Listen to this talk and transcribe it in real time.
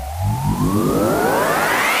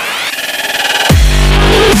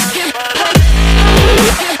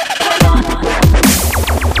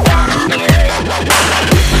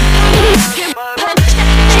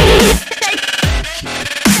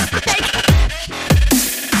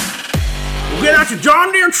Get out your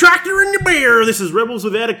John Deere tractor and your beer. This is Rebels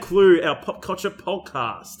Without a Clue, our pop culture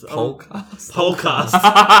podcast. Polcast.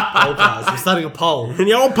 We're starting a poll. And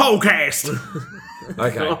the old podcast.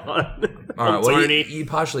 Okay. Alright, well, Tony. you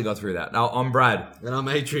partially got through that. Now, I'm Brad. And I'm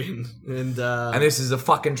Adrian. And And this is a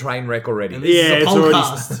fucking train wreck already. this Yeah, is it's a already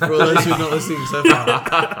podcast for those who are not listening so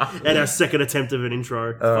far. And our second attempt of an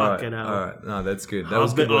intro. Fucking hell. Alright, no, that's good. That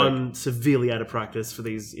was good work. I'm severely out of practice for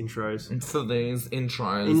these intros. For these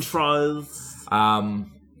intros. Intros.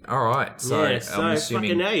 Alright, so Yeah, so I'm fucking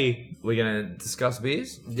assuming A. we're going to discuss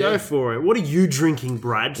beers? Go for it. What are you drinking,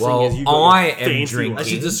 Brad? seeing Well, as you got I a am fancy drinking- one?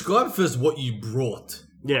 Actually, describe first what you brought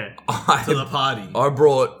Yeah. to the party. I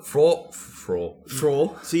brought Fraw.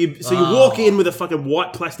 So you walk in with a fucking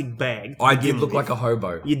white plastic bag. I did look like a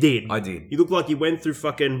hobo. You did. I did. You look like you went through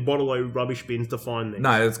fucking bottle-o rubbish bins to find them.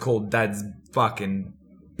 No, it's called Dad's fucking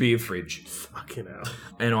beer fridge. Fucking hell.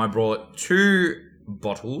 And I brought 2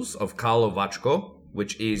 bottles of Karlovačko,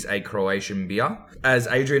 which is a Croatian beer. As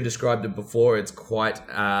Adrian described it before, it's quite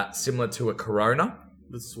similar to a Corona,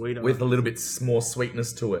 That's sweeter. with a little bit more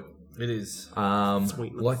sweetness to it. It is.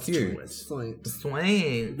 Sweetness Like you. to it. Sweet.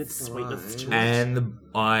 Sweet. It's sweetness to it. And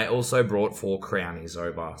I also brought 4 Crownies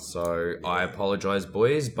over, so I apologise,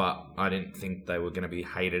 boys, but I didn't think they were going to be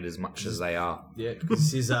hated as much as they are. Yeah,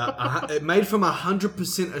 this is it made from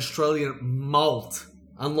 100% Australian malt,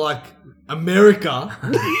 unlike America,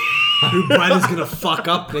 who Brad is gonna fuck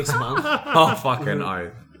up next month. Oh, fucking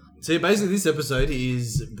oath. So basically, this episode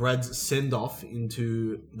is Brad's send off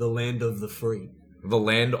into the land of the free. The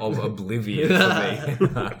land of oblivion for me.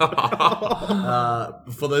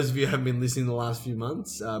 For those of you who haven't been listening the last few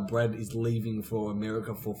months, Brad is leaving for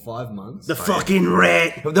America for 5 months. The fucking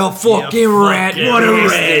rat. The fucking rat. What a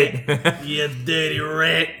rat. You dirty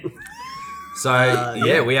rat! So,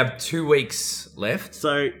 yeah, we have 2 weeks left.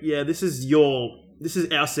 So, yeah, this is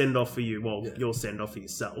our send-off for you. Well, your send-off for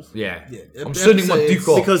yourself. Yeah. Yeah. I'm sending my dick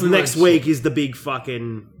off. Because Pretty next much. week is the big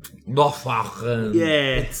fucking... The fucking...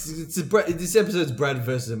 Yeah. This episode's Brad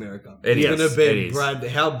versus America. It it's is, gonna be it is. Brad.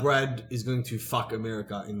 How Brad is going to fuck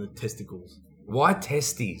America in the testicles. Why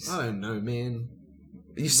testes? I don't know, man.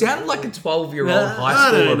 You sound like a 12-year-old high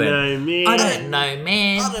I schooler don't then. know, man. I don't know,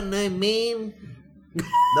 man. I don't know, man.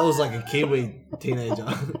 That was like a Kiwi teenager.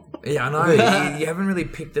 Yeah, I know. you haven't really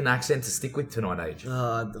picked an accent to stick with tonight, Age.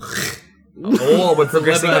 Uh, Oh, we're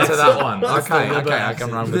progressing Lebo into that accent. one. That's the Okay, Lebo I can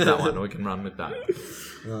accent. run with that one. We can run with that.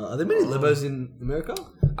 are there many Lebos in America?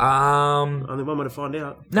 Only one way to find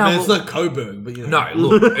out. No, I mean, it's well- not Coburg, but you know. No,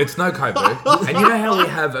 look, it's no Coburg. And you know how we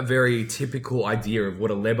have a very typical idea of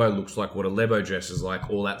what a Lebo looks like, what a Lebo dress is like,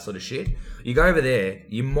 all that sort of shit? You go over there,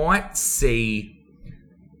 you might see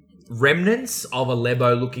remnants of a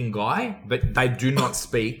Lebo-looking guy, but they do not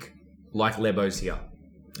speak like Lebos here.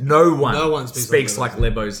 No one speaks like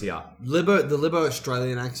Lebos here. The Lebo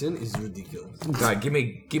Australian accent is ridiculous. Okay, give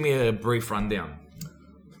me a brief rundown.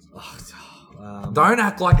 Don't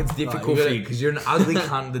act like it's difficult you for gotta- you, because you're an ugly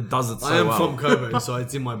cunt that does it so I am well. from Coburg, so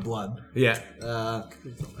it's in my blood. Yeah. What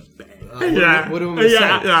do you want me to say?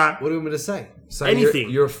 Yeah. What do you want me to say? So Anything.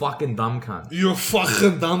 You're a fucking dumb cunt. You're a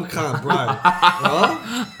fucking dumb cunt, bro.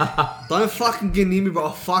 Huh? Don't fucking get near me, bro.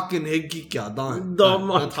 I'll fucking head kick you. Don't. Oh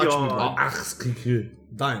my Don't touch me, bro. God. Axe kick you.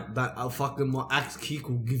 Don't. I'll fucking, my axe kick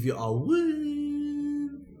will give you a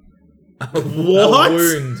wound. What? A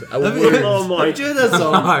wound. Oh my... Have you heard that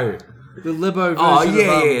song? No. The Lebo version Oh, of,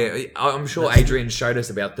 yeah. I'm sure Adrian showed us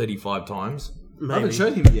about 35 times. I haven't Maybe.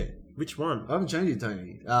 shown him yet. Which one? I haven't shown you,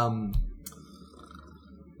 Tony.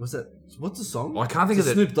 What's that? What's the song? I can't think It's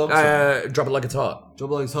of a it. Snoop Dogg song. Drop it like it's hot.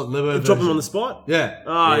 Drop like it's hot Lebo Drop him version. on the spot? Yeah.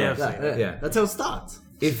 Oh, Yeah. yeah. I've seen it. Yeah. That's how it starts.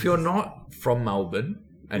 If you're not from Melbourne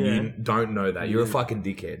and Yeah. you don't know that, you're a fucking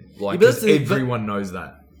dickhead. Like, but that's 'cause the- but- everyone knows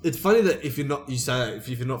that. It's funny that if you're not, you say that if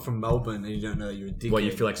you're not from Melbourne and you don't know that you're a dickhead. Well,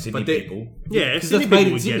 you feel like Sydney But they- people. Yeah, Because Sydney that's made people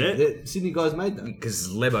in would get Sydney. it. Sydney guys made that. Because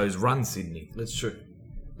Lebos run Sydney. That's true.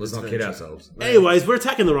 Let's not very kid true. ourselves. Anyways, we're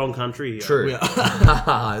attacking the wrong country here. True. We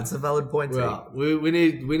are. It's a valid point, too. we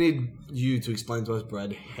need you to explain to us,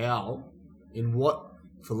 Brad, how, in what,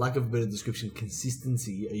 for lack of a better description,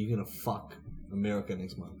 consistency are you gonna fuck America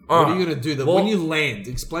next month? What are you gonna do? Well- When you land,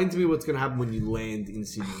 explain to me what's gonna happen when you land in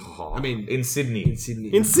Sydney. I mean, in Sydney. in Sydney.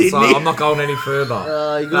 In Sydney. So I'm not going any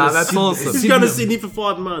further. You gotta that's Sydney- awesome. He's going to Sydney for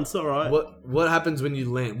 5 months, alright. What happens when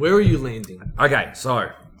you land? Where are you landing? Okay, so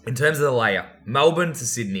in terms of the layer, Melbourne to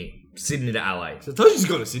Sydney, Sydney to LA. So I told you he's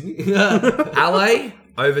going to Sydney. LA,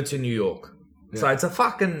 over to New York. So it's a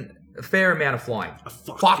fucking fair amount of flying.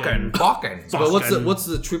 Fucking. But what's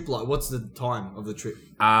the trip like? What's the time of the trip?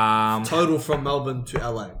 Total from Melbourne to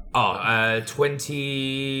LA.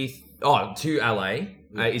 20... Oh, to LA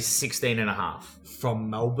is 16 and a half. From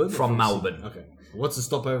Melbourne? From Melbourne. Sydney? Okay. What's the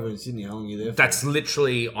stopover in Sydney? How long are you there for? That's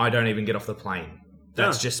literally, I don't even get off the plane.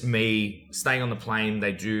 That's just me staying on the plane.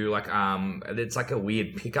 They do like, it's like a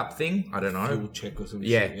weird pickup thing. I don't know. Fuel check or something.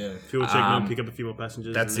 Yeah. Fuel check, and pick up a few more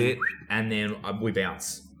passengers. That's it. And then we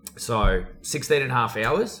bounce. So 16 and a half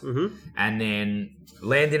hours. And then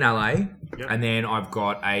land in LA. Yep. And then I've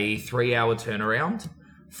got a 3-hour turnaround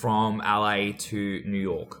from LA to New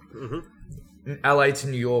York. LA to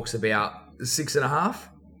New York's about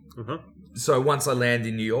 6.5. So once I land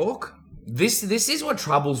in New York, this is what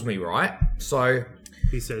troubles me, right? So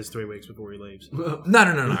he says 3 weeks before he leaves. No.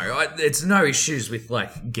 It's no issues with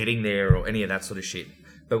like getting there or any of that sort of shit.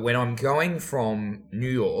 But when I'm going from New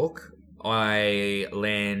York, I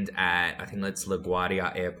land at, I think that's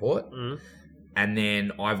LaGuardia Airport. And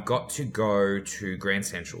then I've got to go to Grand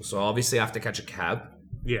Central. So obviously I have to catch a cab.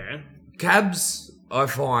 Yeah. Cabs, I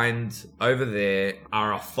find, over there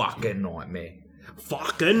are a fucking nightmare.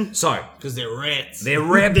 Fucking. So, Because they're rats. they're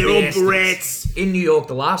red They're all bastards. rats. In New York,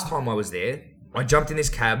 the last time I was there, I jumped in this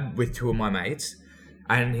cab with 2 of my mates,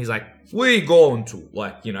 and he's like, "Where you going to?"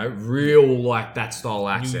 Like, you know, real, like, that style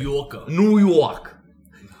accent. New Yorker. New York.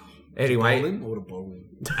 Anyway, Bowling? Or the bowling?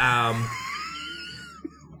 I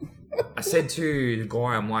said to the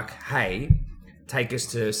guy, I'm like, "Hey, take us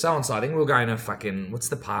to so-and-so. I think we're going to fucking, what's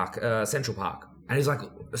the park? Central Park." And he's like,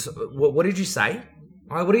 what did you say?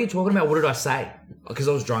 I'm like, what are you talking about? What did I say? Because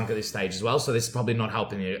I was drunk at this stage as well, so this is probably not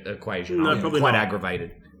helping the equation. No, I'm probably quite not.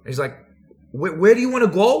 aggravated. And he's like, where do you want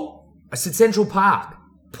to go? I said, Central Park.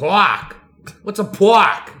 Park? What's a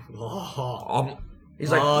park?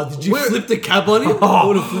 He's like, Did you "Where-" flip the cab on him? I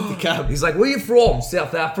would have flipped the cab. He's like, "Where you from?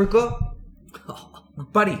 South Africa?"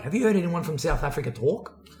 Buddy, have you heard anyone from South Africa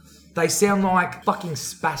talk? They sound like fucking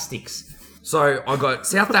spastics. So I got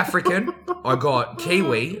South African, I got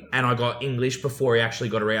Kiwi, and I got English before he actually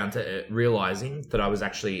got around to realising that I was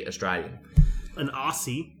actually Australian. An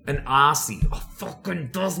Aussie. An Aussie. Oh, fucking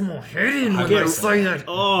does my head in when Okay. I say that.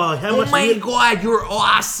 Oh, how Oh much my are you god, you're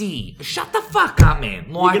Aussie. Shut the fuck up,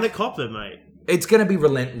 man. Like, gonna cop them, mate? it's gonna be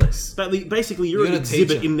relentless. But basically, you're an You're gonna teach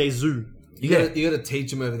exhibit him. in their zoo. You gotta teach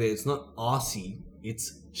them over there. It's not Aussie.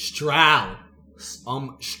 It's Stroud.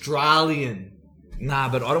 I'm Australian. Nah,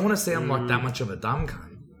 but I don't want to sound like that much of a dumb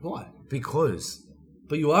cunt. Why? Because.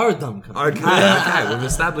 But you are a dumb cunt. Okay, we've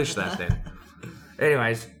established that then.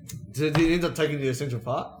 Anyways, Did you end up taking you to Central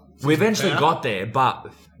Park? we eventually Park? got there,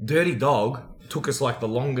 but Dirty Dog took us like the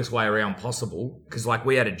longest way around possible because like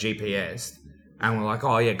we had a GPS and we're like,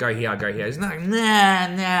 "Oh yeah, go here, go here." He's like,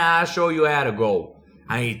 nah, I'll show you how to go.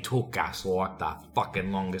 And he took us like the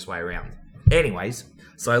fucking longest way around. Anyways,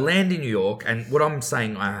 so I land in New York, and what I'm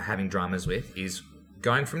saying I'm having dramas with is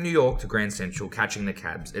going from New York to Grand Central, catching the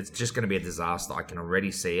cabs. It's just going to be a disaster. I can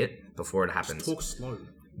already see it before it happens. Talk slow.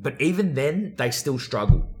 But even then, they still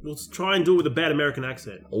struggle. Let's try and do it with a bad American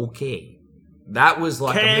accent. Okay. That was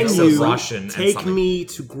like a Can mix you of Russian and take something. me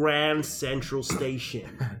to Grand Central Station?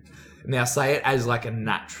 Now say it as like a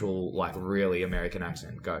natural, like really American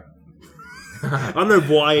accent. Go. I don't know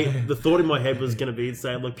why the thought in my head was going to be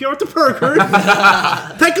saying like, "Pure to Parker,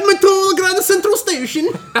 take me to Grand Central Station."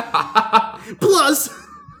 Plus,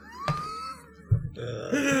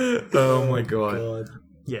 Oh my god.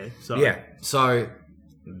 yeah. So Yeah. So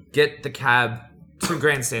get the cab to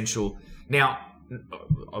Grand Central. Now,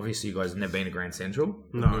 obviously you guys have never been to Grand Central.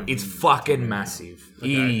 No. It's fucking massive.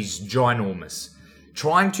 It is ginormous.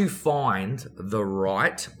 Trying to find the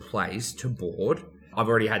right place to board. I've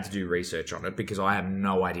already had to do research on it because I have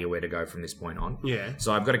no idea where to go from this point on. Yeah.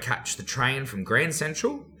 So I've got to catch the train from Grand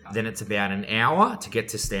Central. Then it's about an hour to get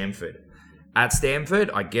to Stamford. At Stamford,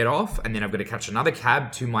 I get off and then I've got to catch another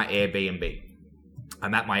cab to my Airbnb.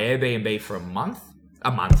 I'm at my Airbnb for a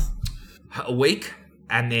week.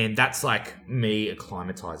 And then that's like me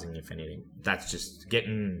acclimatizing, if anything. That's just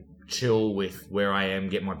getting chill with where I am,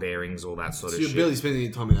 get my bearings, all that sort So of you're shit. barely spending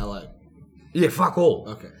your time in LA. Yeah, fuck all.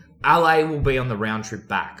 Okay. LA will be on the round trip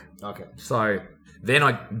back. Okay. So then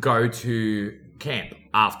I go to camp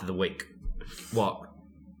after the week. What?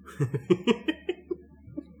 What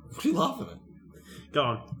are you laughing at? Go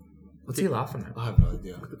on. What's he laughing at? I have no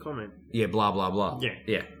idea. The comment. Yeah, blah, blah, blah. Yeah.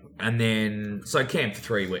 Yeah. And then, so camp for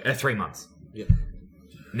 3 months. Yeah.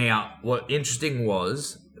 Now, what interesting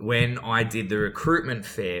was when I did the recruitment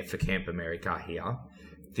fair for Camp America here,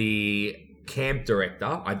 the camp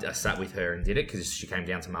director, I sat with her and did it because she came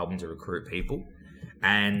down to Melbourne to recruit people.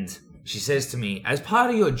 And she says to me, as part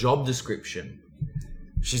of your job description,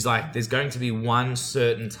 she's like, there's going to be one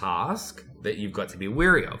certain task that you've got to be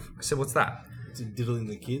wary of. I said, what's that? Is it diddling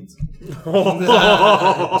the kids?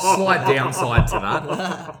 Slight downside to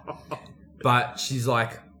that. But she's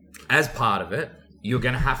like, as part of it, you're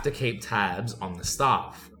going to have to keep tabs on the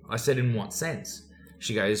staff. I said, in what sense?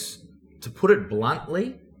 She goes, to put it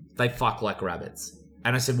bluntly, they fuck like rabbits.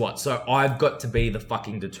 And I said, what? So I've got to be the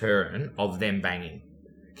fucking deterrent of them banging.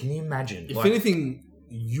 Can you imagine? If anything,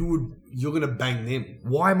 you're gonna bang them.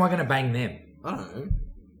 Why am I going to bang them? I don't know.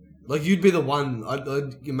 Like, you'd be the one...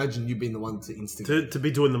 I'd imagine you being the one to instigate. To be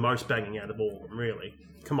doing the most banging out of all of them, really.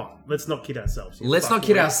 Come on, let's not kid ourselves. Let's not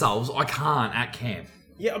kid ourselves. I can't at camp.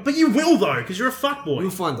 Yeah, but you will, though, because you're a fuckboy.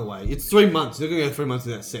 We'll find a way. It's 3 months. You're going to go 3 months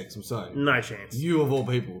without sex. I'm sorry. No chance. You, of all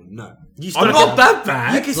people, no. You I'm not that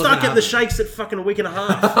bad. You can start getting the shakes at fucking a week and a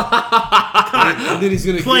half. And then he's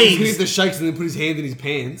going to Please. get the shakes and then put his hand in his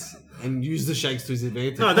pants and use the shakes to his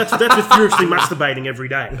advantage. No, that's with furiously masturbating every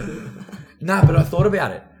day. No, but I thought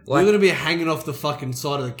about it. You're Like, going to be hanging off the fucking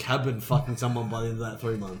side of the cabin fucking someone by the end of that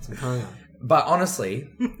 3 months. I'm telling you. but honestly,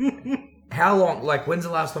 how long? Like, when's the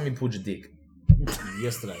last time you pulled your dick?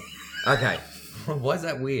 Yesterday. Okay. Why is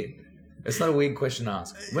that weird? It's not a weird question to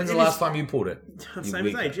ask. When's the last time you pulled it? You Same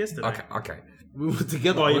as weird- age, yesterday. Okay. We were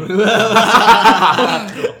together. Oh, you-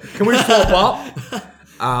 Can we swap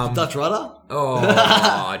up? Dutch rudder?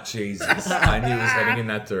 Oh, Jesus. I knew it was heading in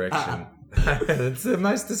that direction. It's the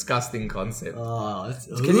most disgusting concept. Oh,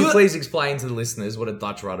 Can you please explain to the listeners what a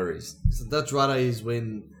Dutch rudder is? So Dutch rudder is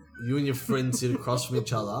when you and your friend sit across from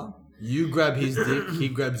each other. You grab his dick, he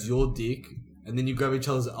grabs your dick, and then you grab each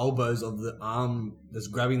other's elbows of the arm that's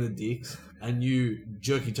grabbing the dicks, and you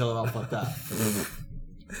jerk each other up like that.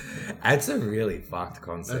 That's a really fucked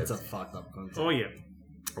concept. That's a fucked up concept. Oh, yeah.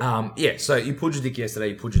 Yeah, so you pulled your dick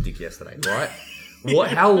yesterday, right?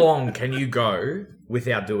 How long can you go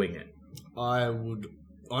without doing it? I would,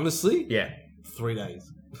 honestly, Yeah, 3 days.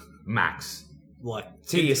 max. Like,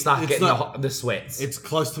 Till you start it's getting not- the sweats. It's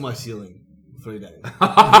close to my ceiling. 3 days.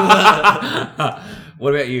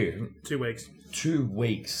 What about you? 2 weeks. 2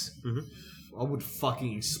 weeks. I would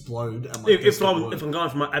fucking explode at my If desk at I'm work. going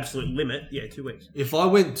for my absolute limit, yeah, 2 weeks. If I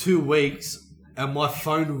went 2 weeks and my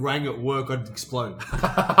phone rang at work, I'd explode.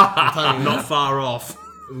 I'm telling you, Not far off.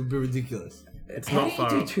 it would be ridiculous. It's How not do far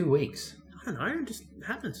you do off. 2 weeks? I don't know, it just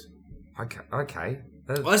happens. Okay.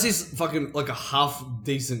 I see fucking like a half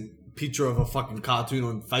decent picture of a fucking cartoon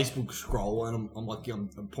on Facebook scroll, and I'm like, I'm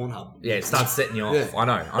Pornhub. Yeah, it starts setting you off. Yeah. I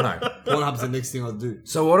know. Pornhub's the next thing I do.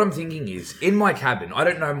 So what I'm thinking is, in my cabin, I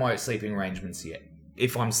don't know my sleeping arrangements yet.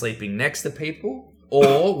 If I'm sleeping next to people,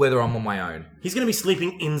 or whether I'm on my own. He's going to be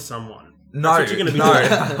sleeping in someone. No, That's what you're going to be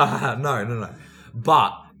doing. no.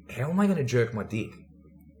 But how am I going to jerk my dick?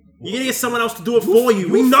 You're going to get someone else to do it for you.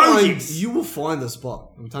 We know this. You will find a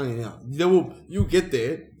spot. I'm telling you now. You'll get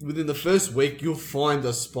there within the first week. You'll find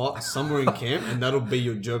a spot somewhere in camp, and that'll be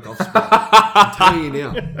your jerk off spot. I'm telling you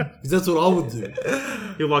now, because that's what I would do.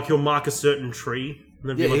 He'll mark a certain tree.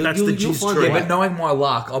 And then Yeah, be like, that's the you'll jizz find tree. Yeah, but knowing my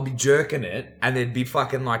luck, I'll be jerking it, and there'd be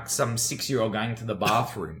fucking like some 6-year-old going to the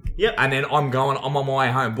bathroom. Yep. And then I'm on my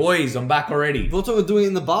way home. Boys, I'm back already. What's what we're doing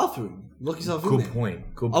in the bathroom? Lock yourself in Good there.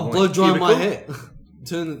 point. Good I'll point. blow dry my Cubicle? hair.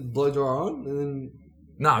 Turn the blow dryer on, and then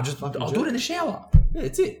No, I'll Fucking do it in the shower. yeah,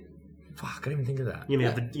 it's it. Fuck, I didn't even think of that. You're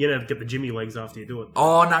going to have to get the Jimmy legs after you do it.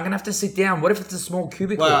 Oh, no, I'm gonna have to sit down. What if it's a small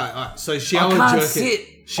cubicle? Wait. So shower I can't jerking. sit.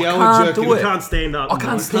 Shower I can't jerking. do You it. can't stand up. I can't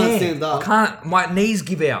can't stand. stand up. I can't. My knees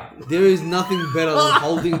give out. There is nothing better than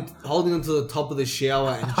holding onto the top of the shower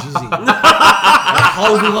and jizzing. Like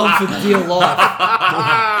holding on for dear life.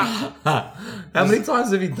 How many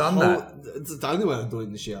times have you done that? It's the only way I do it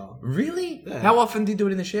in the shower. Really? Yeah. How often do you do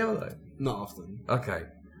it in the shower though? Not often. Okay.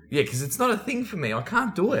 Yeah, because it's not a thing for me. I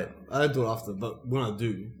can't do it. I don't do it often, but when I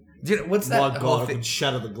do, Do you know, what's that? my whole god, I thing? could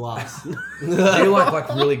shatter the glass. Do you like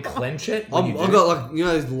really clench it? when you I've do? got like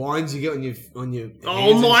those lines you get on your Oh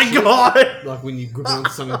hands and my shit. god! Like when you grip onto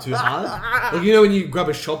something too hard. Like when you grab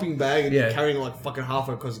a shopping bag and Yeah. you're carrying it like fucking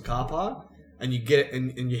halfway across the car park and you get it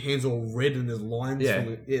and your hands are all red and there's lines. Yeah.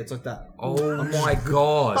 It's like that. Oh my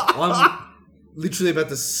god. I'm literally about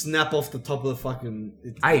to snap off the top of the fucking...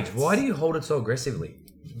 Age, why do you hold it so aggressively?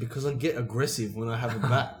 Because I get aggressive when I have it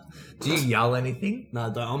back. Do you yell anything? No,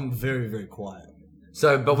 I'm very, very quiet.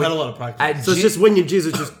 So, but I've had a lot of practice. at So it's just when you jizz,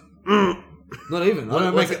 it's just... Not even.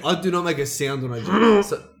 what's I do not make a sound when I jump.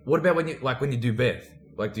 So, what about when you do Beth?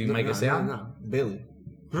 Like, do you make a sound? No, barely.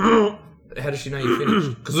 How does she know you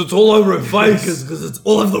finished? Because it's all over her face. Because it's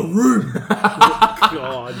all over the room.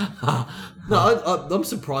 God. No, I'm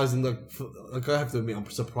surprisingly, like I have to admit, I'm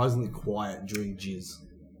surprisingly quiet during jizz.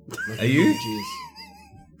 Like, Are you? Jizz.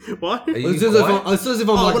 What? Are you It's as if quiet? I'm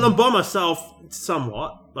Oh, like, when I'm by myself,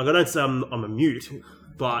 somewhat. Like, I don't say I'm a mute,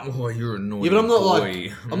 but Oh, you're annoying. yeah, but I'm not boy.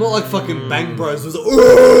 like, I'm not like fucking Bang Bros. Who's like,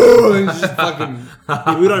 "Ooh," and just fucking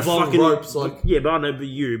we don't long fucking ropes. Like Yeah, but I know, but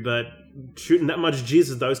you, but shooting that much jizz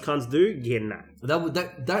as those cunts do, yeah, nah.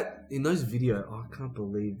 that in those videos, I can't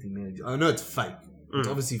believe the amount of. I know it's fake. It's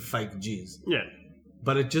obviously fake jizz, Yeah.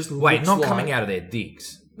 but it just Wait, looks not like, coming out of their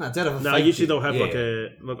dicks. No, it's out of a No, fake usually dick. they'll have like Yeah. a.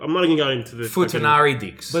 Look, I'm not even going into the. fucking- Futanari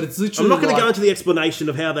dicks. But it's I'm literally. not going to like, go into the explanation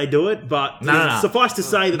of how they do it, but No. suffice to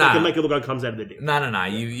say that No. they can make it look like it comes out of the dick. no.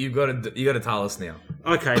 You got to tell us now.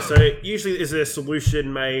 Okay, so usually there's a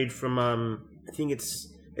solution made from I think it's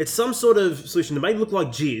some sort of solution that may look like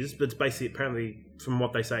jizz, but it's basically apparently from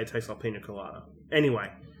what they say it tastes like pina colada. Anyway,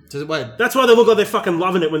 So, wait, that's why they look like they're fucking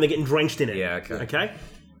loving it when they're getting drenched in it. Yeah, okay. Okay.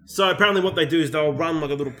 So apparently what they do is they'll run like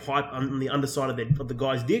a little pipe on the underside of the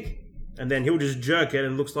guy's dick, and then he'll just jerk it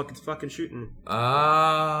and it looks like it's fucking shooting.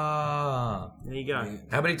 Ah. There you go.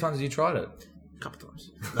 How many times have you tried it? A couple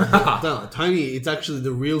times. no, Tony. It's actually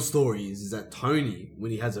the real story is that Tony,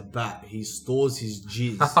 when he has a bat, he stores his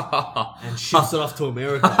jizz and ships it off to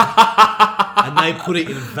America, and they put it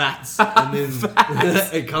in vats, and then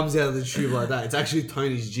it comes out of the tube like that. It's actually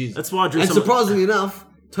Tony's jizz. That's why I drink And some- surprisingly enough,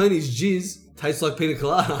 Tony's jizz tastes like pina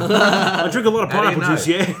colada. I drink a lot of How do you pineapple know? juice,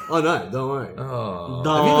 yeah. Oh no, don't worry. Oh.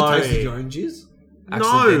 Have you ever No. tasted your own jizz?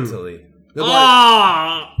 Accidentally. No, like,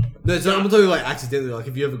 Ah! no, so I'm talking like accidentally. Like,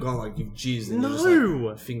 have you ever gone like you've jizzed and you're just No.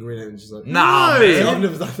 like fingering it and just like Nah, No. Yeah, man. I've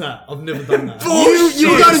never done that. I've never done that.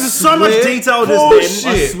 You got into so much Swear- detail Bullshit. just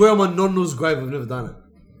then. I swear on my non-nose grave, I've never done it.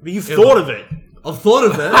 But you've thought of it. I've thought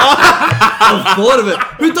of it. I've thought of it.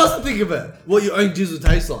 Who doesn't think of it? What your own jizz would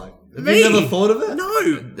taste like? Have Me? you never thought of it? No.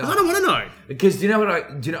 I don't want to know. Because do you know what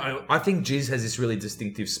I think jizz has this really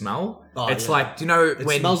distinctive smell. Oh, it's yeah. like, do you know It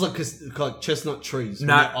when smells like chestnut trees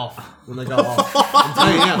No. when they're off. When they go off. I'm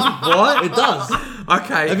telling you now. What? It does.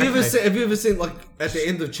 Okay. Have you okay. ever seen like at the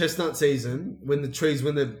end of chestnut season when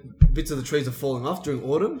the bits of the trees are falling off during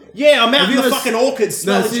autumn? Yeah, I'm out Have in you the ever fucking orchids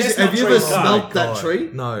smelling seriously, chestnut have you ever trees. smelled Oh my that God. tree?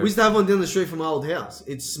 No. We used to have one down the street from my old house.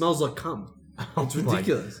 It smells like cum. It's Like,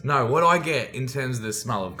 ridiculous. no, what I get in terms of the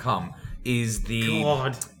smell of cum is the.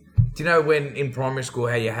 God. Do you know when in primary school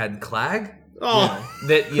how you had clag? Oh.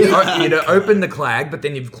 That you'd open the clag, but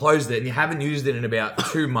then you've closed it and you haven't used it in about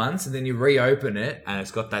 2 months, and then you reopen it and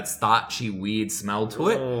it's got that starchy, weird smell to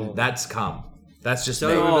it. Oh. That's cum. That's just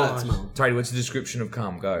Don't me. remember God. that smell. Tony, what's the description of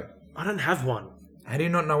cum? Go. I don't have one. How do you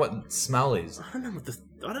not know what smell is? I don't know what the.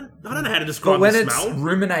 I don't know how to But describe when the it's smell.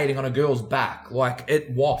 ruminating on a girl's back, like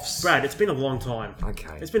it wafts. Brad, it's been a long time.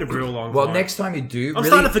 Okay. It's been a real long Well, time. next time you do, I'm really,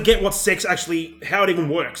 starting to forget what sex actually, how it even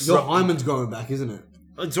works. Your hymen's growing back, isn't it?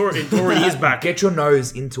 It already is back. get your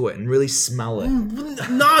nose into it and really smell it.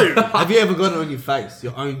 No. Have you ever got it on your face?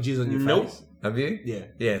 Your own jizz on your Nope. face? Have you? Yeah.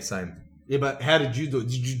 Yeah, same. Yeah, but how did you do it?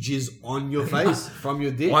 Did you jizz on your face from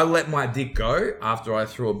your dick? I let my dick go after I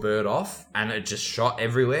threw a bird off, and it just shot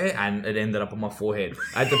everywhere, and it ended up on my forehead.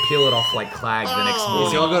 I had to peel it off like clag the next Yeah,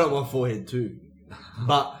 morning. see, I got it on my forehead too.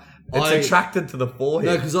 But It's attracted to the No,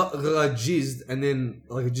 forehead. because I jizzed and then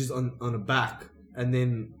like I jizzed on a back, and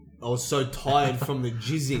then I was so tired from the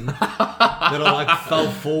jizzing that I like fell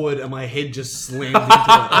forward and my head just slammed into it.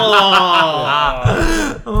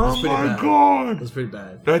 Oh pretty my bad. god, It was pretty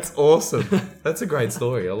bad. that's awesome. That's a great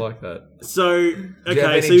story. I like that. So, you have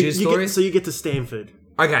okay, any so jizz stories? you get to Stanford.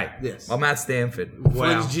 Okay, Yes. I'm at Stanford.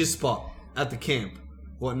 Find a jizz spot at the camp.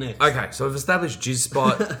 What next? Okay, so I've established jizz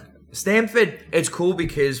spot. Stanford, it's cool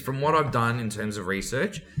because from what I've done in terms of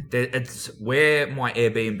research, it's where my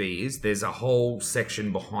Airbnb is. There's a whole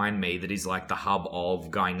section behind me that is like the hub of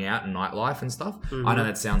going out and nightlife and stuff. I know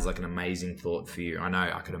that sounds like an amazing thought for you. I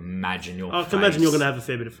know, I can imagine your I can imagine you're going to have a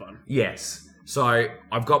fair bit of fun. Yes. So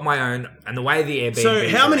I've got my own, and the way the Airbnb. So,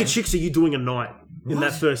 how many chicks are you doing a night in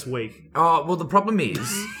that first week? Oh, well, the problem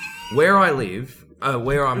is where I live,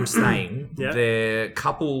 where I'm staying, Yeah. the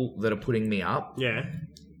couple that are putting me up, Yeah.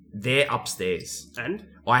 they're upstairs. And?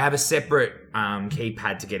 I have a separate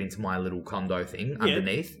keypad to get into my little condo thing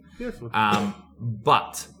underneath. Beautiful.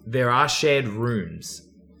 But there are shared rooms.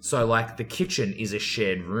 So, like, the kitchen is a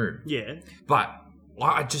shared room. Yeah. But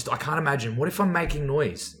I can't imagine. What if I'm making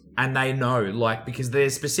noise? And they know, like, because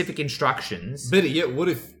there's specific instructions. Better yet, what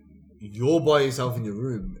if you're by yourself in your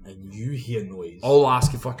room and you hear noise? I'll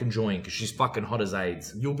ask if I can join because she's fucking hot as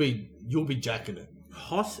AIDS. You'll be jacking it.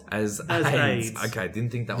 Hot As AIDS. AIDS. Okay,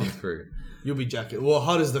 didn't think that one through. You'll be jacking it. Well,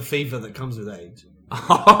 hot as the fever that comes with age.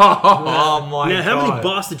 Oh my Now, how many God.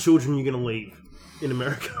 bastard children are you going to leave in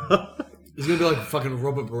America? He's gonna be like fucking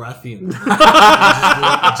Robert Baratheon.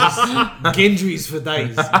 just Gendrys for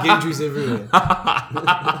days. Gendrys everywhere.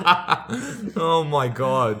 Oh my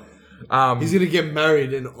god. He's gonna get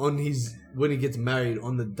married, and when he gets married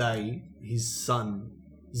on the day, his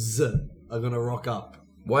sons are gonna rock up.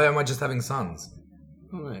 Why am I just having sons?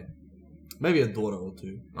 Oh mate, maybe a daughter or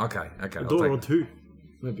two. Okay. A daughter or two.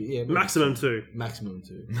 Maybe Maximum two. Maximum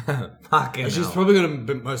two. Fucking She's hell. probably gonna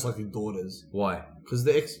be most likely daughters. Why? Because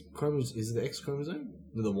the X chromosome is it the X chromosome?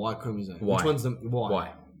 No, the Y chromosome. Why? Which one's the Y?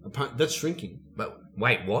 Why? That's shrinking. But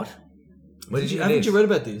wait, what? Where did you Haven't you read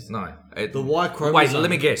about this? No. The Y chromosome. Wait, let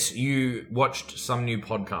me guess. You watched some new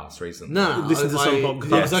podcast recently? No, Listen to some podcast.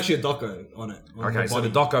 There was actually a doco on it. On Okay, the so body.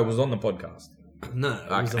 the doco was on the podcast. No, it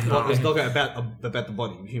was a Okay. doco about the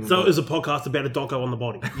body. Human So it body. was a podcast about a doco on the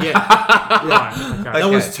body. Yeah, Right. Okay. that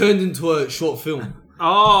was turned into a short film.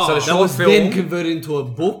 Oh, So the That short was film. then converted into a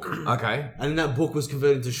book, Okay. and then that book was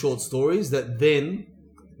converted into short stories that then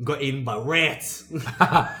got eaten by rats.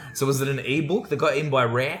 So was it an ebook that got eaten by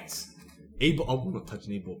rats? Ebook. I will not touch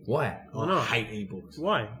an ebook. Why? I not? hate ebooks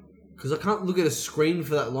why? because I can't look at a screen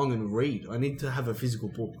for that long and read. I need to have a physical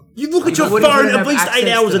book. You look at Yeah, your what if you phone don't at have least 8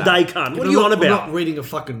 access hours to a day, that? cunt. What I'm are you not- on I'm about? not reading a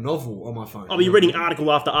fucking novel on my phone. Oh, but you're reading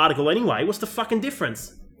article after article anyway. What's the fucking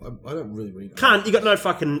difference? I don't really read. Cunt, you got no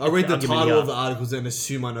fucking. I read the argument title here. of the articles and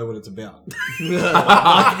assume I know what it's about.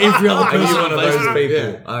 Like every other Are person you on one of those Facebook.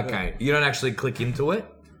 people? Yeah. Okay. You don't actually click into it?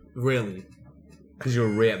 Really. Because you're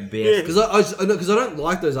a rare Yeah. best. Because I don't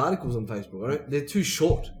like those articles on Facebook. They're too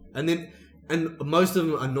short, and most of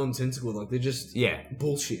them are nonsensical. Like they're just Yeah.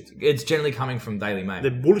 bullshit. It's generally coming from Daily Mail.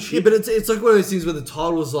 They're bullshit. Yeah, but it's like one of those things where the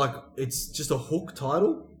title is like it's just a hook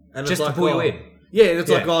title, and Just it's to like pull you oh, in. Yeah, and it's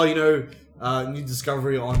Yeah. like new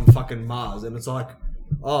discovery on fucking Mars, and it's like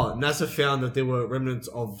NASA found that there were remnants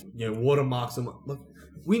of watermarks. And like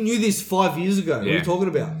we knew this 5 years ago. What are Yeah. you talking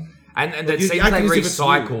about? And Like, it you're seems they acting as if it's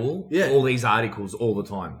recycle new. Yeah. all these articles all the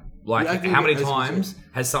time. Like, You're acting how many as if it's times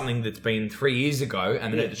has something that's been 3 years ago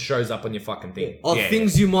and then Yeah. it shows up on your fucking thing?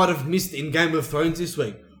 Things you might have missed in Game of Thrones this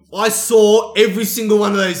week. I saw every single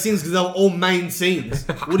one of those things because they were all main scenes.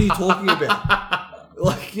 What are you talking about?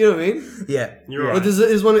 Like, you know what I mean? Yeah. You're But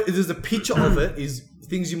right. there's a picture of it is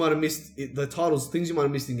things you might have missed. The title's things you might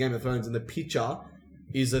have missed in Game of Thrones, and the picture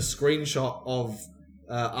is a screenshot of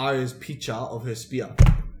Arya's picture of her spear.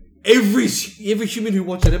 Every human who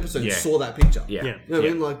watched that episode Yeah. saw that picture. Yeah. Yeah. You know what I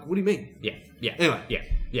mean? Like, what do you mean? Yeah. Yeah. Anyway.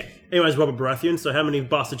 Yeah. Anyways, Robert Baratheon. So how many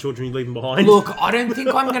bastard children are you leaving behind? Look, I don't think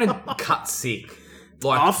I'm going to cut sick.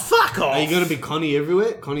 Like, Oh, fuck off. Are you going to be Connie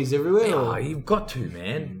everywhere? Connie's everywhere? oh, Or? you've got to,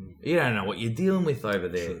 man. You don't know what you're dealing with over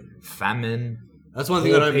there. Famine. That's one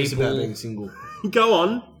thing I Poor don't miss about people. being single. Go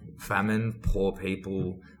on. Famine, poor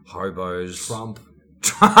people, hobos. Trump.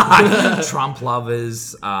 Trump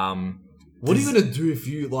lovers. What are you gonna do if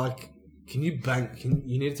you Can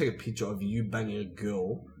you need to take a picture of you banging a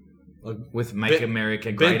girl, like With Make bent-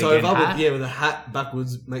 America Great bent Again over, hat? with a hat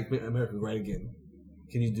backwards, make America great again.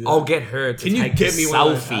 Can you do that? I'll get her to Can you take get a me one of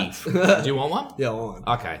those selfie. hats? Do you want one? Yeah, I want.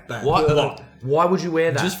 Okay. Bang. Why would you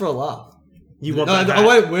wear that? Just for a laugh. You want No, the I hat.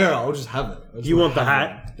 won't wear it. I'll just have it. I just You want the have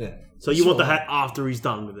hat? it. Yeah. So you want the hat after he's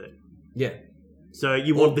done with it. Yeah. So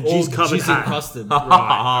you want the jizz covered jizz hat. encrusted. Right.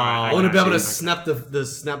 I want to be able to snap the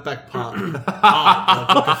snapback part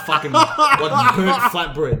up like a fucking like burnt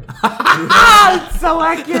flatbread. It's so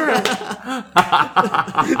accurate.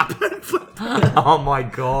 Oh my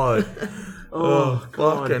god. Oh,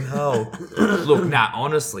 God. Fucking hell. Look,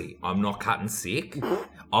 honestly, I'm not cutting sick.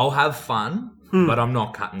 I'll have fun, but I'm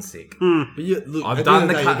not cutting sick. But look, I've at done end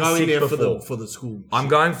the of cut day, you're going sick there before. for the school. I'm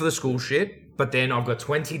going for the school shit, but then I've got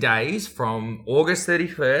 20 days from August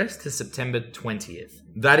 31st to September 20th.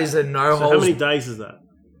 That is a no So how holds. many days is that?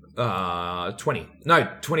 20. No,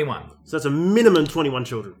 21. So that's a minimum 21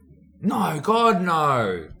 children. No, God,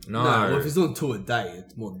 no. No. No, well, if he's doing 2 a day,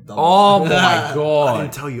 it's more than double. Oh my I didn't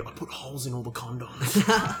god. tell you. I put holes in all the condoms.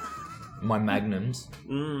 My magnums.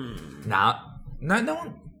 Mm. Nah. No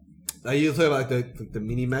one. Are you talking about the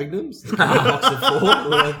mini magnums? The box of 4? Or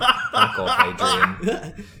like, Fuck off,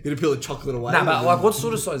 Adrian. you gotta peel the chocolate away. Nah, but like, what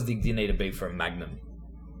sort of size dick do you need to be for a magnum?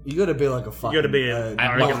 You gotta be like a fucking. gotta be a-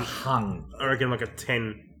 I Like reckon- hung. I reckon like a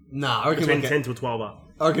 10. Nah, I reckon Between like 10 to a 12.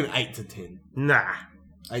 I reckon 8 to 10. Nah.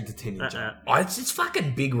 8 to 10 inch. Uh-uh. It's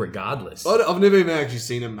fucking big regardless. I've never even actually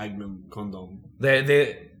seen a magnum condom. They're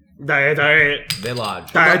They.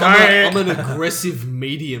 large. I'm an aggressive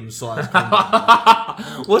medium sized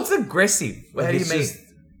condom. What's aggressive? How do you It's mean? just-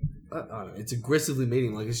 I don't know. It's aggressively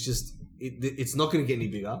medium. Like it's just it's not gonna get any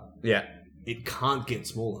bigger. Yeah. it can't get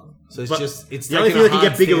smaller. So it's But it's the only taking thing that a can get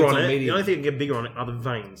hard bigger stance on it. medium. The only thing that can get bigger on it are the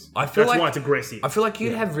veins. I feel That's like- why it's aggressive. I feel like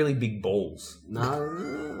you'd have really big balls. No,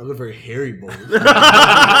 I've got very hairy balls. They're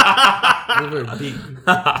very big.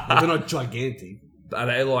 But they're not gigantic. Are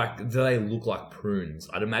they like? Do they look like prunes?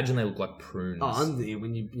 I'd imagine they look like prunes. Oh, under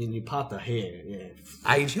when you part the hair, yeah,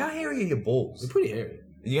 Age, how hairy are your balls? they're pretty hairy.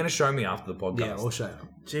 You're gonna show me after the podcast. Yeah, I'll show you.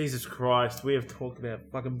 Jesus Christ, we have talked about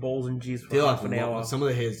fucking balls and jizz for They're half like an hour. some of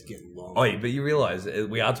the hairs get long. Oh, yeah, but you realise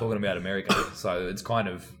we are talking about America, so it's kind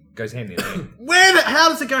of goes hand in hand How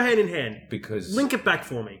does it go hand in hand? because Link it back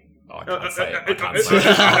for me. Oh, I can't say it. I can't say it.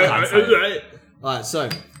 I can't say it. All right, so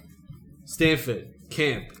Stanford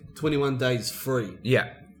camp, 21 days free.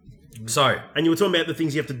 Yeah. So And you were talking about the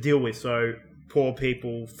things you have to deal with. So, poor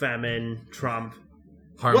people, famine, Trump.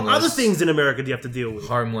 homeless. What other things in America do you have to deal with?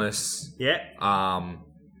 Homeless. Yeah,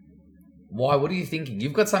 Why? What are you thinking?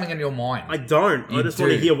 You've got something on your mind. I don't. I You just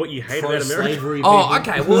want to do. hear what you hate about America. Pro-slavery Oh,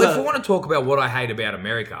 people. okay. Well, if we want to talk about what I hate about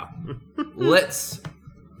America, let's.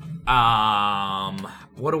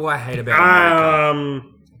 What do I hate about America?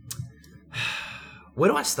 Where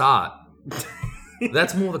do I start?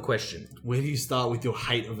 That's more the question. Where do you start with your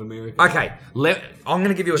hate of America? Okay, I'm going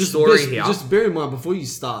to give you a story here. Just bear in mind, before you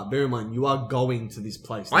start, bear in mind, you are going to this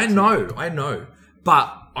place. I That's know,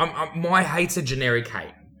 but my hate's a generic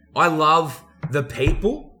hate. I love the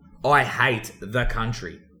people. I hate the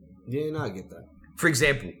country. it. Yeah, no, I get that. For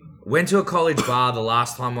example, went to a college bar the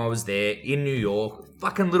last time I was there in New York.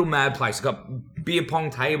 Fucking little mad place. Got beer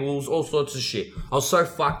pong tables, all sorts of shit. I was so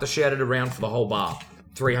fucked I shouted around for the whole bar.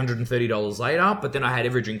 $330 later, but then I had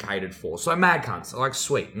every drink catered for. So mad cunts. Like,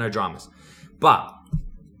 sweet, no dramas. But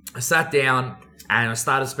I sat down and I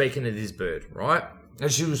started speaking to this bird, right?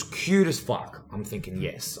 And she was cute as fuck. I'm thinking,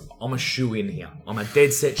 yes, I'm a shoe-in here. I'm a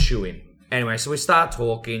dead set shoe-in. Anyway, so we start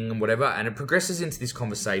talking and whatever, and it progresses into this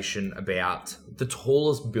conversation about the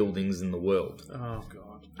tallest buildings in the world. Oh,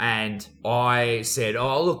 God. And I said,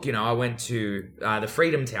 oh, look, I went to the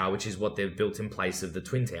Freedom Tower, which is what they've built in place of the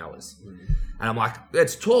Twin Towers. And I'm like,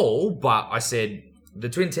 it's tall, but I said, the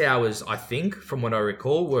Twin Towers, I think, from what I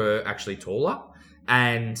recall, were actually taller.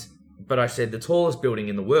 But I said, the tallest building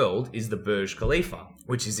in the world is the Burj Khalifa,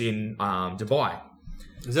 which is in Dubai.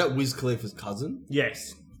 Is that Wiz Khalifa's cousin?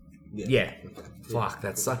 Yes. Yeah. Fuck,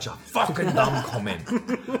 that's such a fucking dumb comment.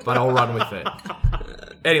 But I'll run with it.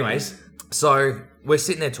 Anyways, so we're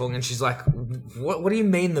sitting there talking, and she's like, what do you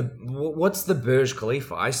mean, what's the Burj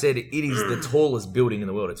Khalifa? I said, it is the tallest building in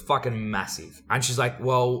the world. It's fucking massive. And she's like,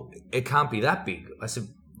 well, it can't be that big. I said,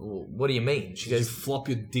 well, what do you mean? She Did you goes, flop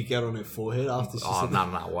your dick out on her forehead after she oh, said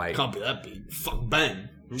no, wait. Can't be that big. Fuck, bang.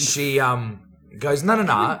 She goes,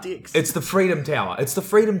 no, dicks. it's the Freedom Tower. It's the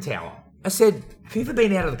Freedom Tower. I said, have you ever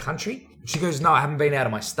been out of the country? She goes, no, I haven't been out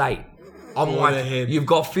of my state. I'm Go like, ahead. you've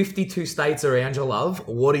got 52 states around your love.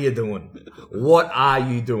 What are you doing? What are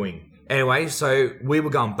you doing? Anyway, so we were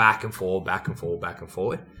going back and forth.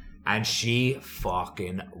 And she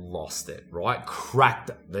fucking lost it, right?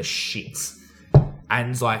 Cracked the shits.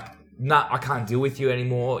 And it's like, nah, I can't deal with you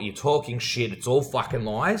anymore. You're talking shit. It's all fucking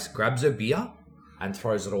lies. Grabs her beer and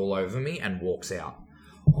throws it all over me and walks out.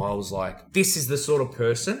 I was like, this is the sort of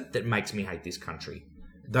person that makes me hate this country.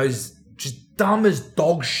 Those just dumb as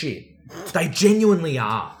dog shit. They genuinely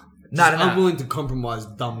are. No. I'm willing to compromise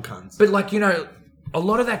dumb cunts. But like, a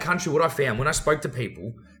lot of that country, what I found when I spoke to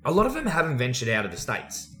people, a lot of them haven't ventured out of the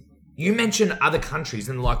States. You mention other countries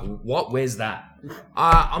and they're like, what? Where's that?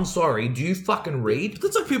 I'm sorry. Do you fucking read?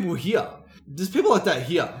 That's like people here. There's people like that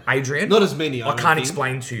here. Adrian? Not as many, I I don't can't think.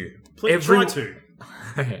 explain to you. Please try to.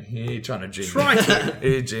 You're trying to G me. Try to.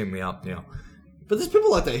 You're G me up now. But there's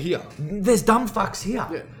people like that here. There's dumb fucks here.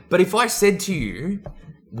 Yeah. But if I said to you,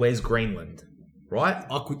 where's Greenland? Right?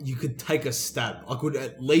 You could take a stab. I could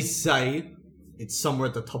at least say it's somewhere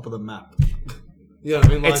at the top of the map. You know what I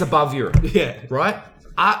mean? Like, It's above Europe. Yeah. Right?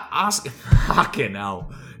 Ask. Fucking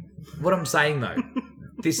hell. What I'm saying though,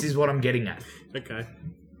 this is what I'm getting at. Okay.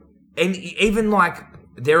 And even like,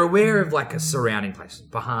 they're aware of like a surrounding place.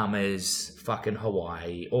 Bahamas, fucking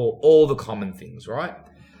Hawaii, or all the common things, right?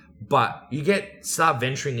 But you start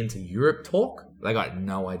venturing into Europe talk, they got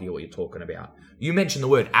no idea what you're talking about. You mentioned the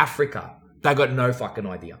word Africa, they got no fucking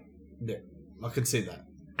idea. Yeah. I could see that.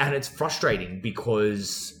 And it's frustrating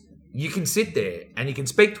because you can sit there and you can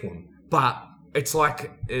speak to them, but it's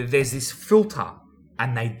like there's this filter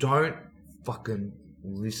and they don't fucking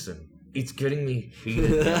listen. It's getting me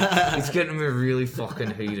heated. It's getting me really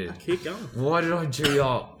fucking heated. Keep going. Why did I G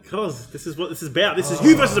up? Because this is what this is about. This is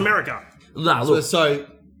you versus America. Nah, look. So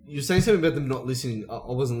you're saying something about them not listening. I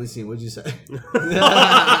wasn't listening. What did you say?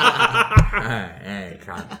 Hey,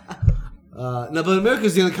 can't. No, but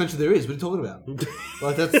America's the only country there is. What are you talking about?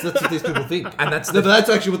 Like that's what these people think, And that's but that's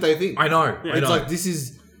actually what they think. I know. I It's know. like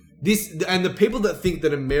this, and the people that think that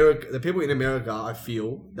the people in America, I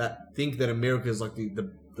feel that think that America is like the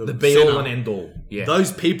be center, all and end all. Yeah.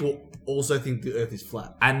 Those people also think the Earth is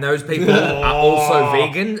flat. And those people are also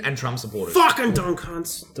vegan and Trump supporters. Fucking dumb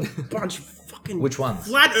cunts. The bunch of fucking Which ones?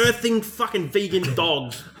 flat earthing fucking vegan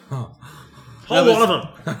dogs. Whole No, lot but-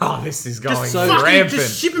 of them. Oh, this is going so Fucking rampant.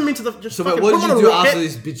 just ship them into the. Just So, fucking mate, what put did them you on do a after rocket.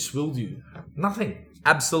 this bitch swilled you? Nothing.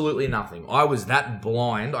 Absolutely nothing. I was that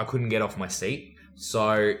blind, I couldn't get off my seat.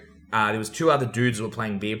 So there was 2 other dudes who were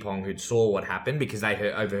playing beer pong who saw what happened because they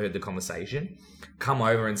overheard the conversation. Come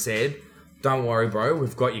over and said, "Don't worry, bro.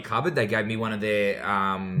 We've got you covered." They gave me one of their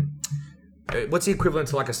what's the equivalent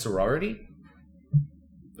to like a sorority?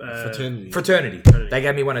 Fraternity. They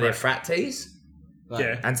gave me one of their frat tees Like,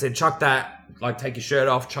 Yeah. and said, "Chuck that. Like, take your shirt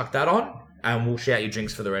off, chuck that on, and we'll shout your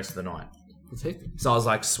drinks for the rest of the night." That's hectic. So I was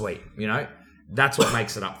like, sweet, that's what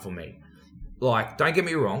makes it up for me. Like, don't get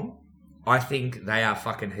me wrong, I think they are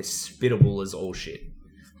fucking hospitable as all shit.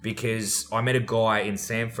 Because I met a guy in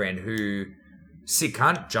San Fran who, sick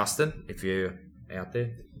cunt, Justin, if you're out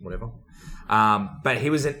there, whatever. But he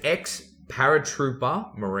was an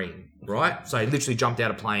ex-paratrooper Marine, right? So he literally jumped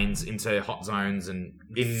out of planes into hot zones and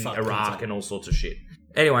in Fuck, Iraq contact. and all sorts of shit.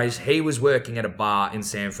 Anyways, he was working at a bar in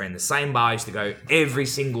San Fran, the same bar I used to go every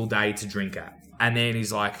single day to drink at. And then he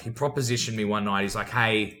propositioned me one night. He's like,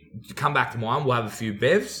 "Hey, come back to mine. We'll have a few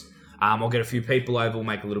bevs. I'll get a few people over. We'll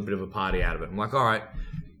make a little bit of a party out of it." I'm like, all right.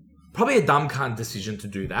 Probably a dumb cunt decision to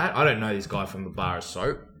do that. I don't know this guy from the bar of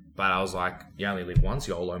soap. But I was like, you only live once,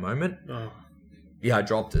 YOLO moment. Oh, Yeah, I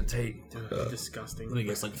dropped it. disgusting. Let me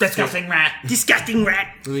guess, like Disgusting rat. Disgusting rat.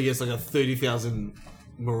 Let me guess, like a 30,000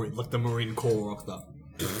 Marine, like the Marine Corps rocked up.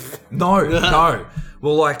 No.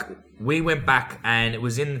 Well, like, we went back and it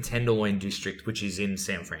was in the Tenderloin district, which is in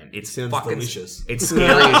San Fran. It's Sounds fucking delicious. It's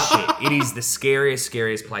scary as shit. It is the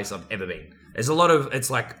scariest place I've ever been. There's a lot of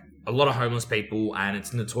homeless people, and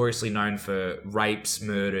it's notoriously known for rapes,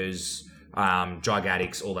 murders, drug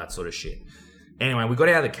addicts, all that sort of shit. Anyway, we got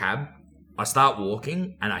out of the cab. I start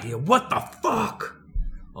walking and I hear, "What the fuck?"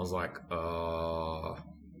 I was like,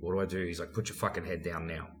 what do I do? He's like, "Put your fucking head down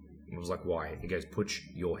now." I was like, "Why?" He goes, "Put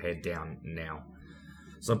your head down now."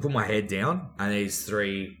 So I put my head down, and these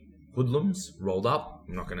 3 hoodlums rolled up.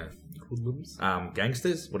 I'm not gonna Hoodlums?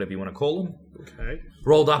 gangsters, whatever you want to call them, Okay.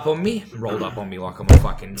 rolled up on me like I'm a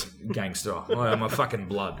fucking gangster. I'm a fucking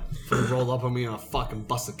blood. Rolled up on me and I fucking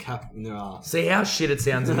bust a cap in their ass. See how shit it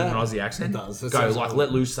sounds in an Aussie accent? It does. It Go, sounds like, like-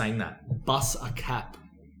 let loose saying that. Bust a cap.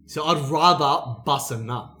 So I'd rather bust a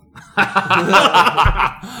nut.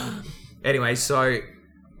 Anyway, so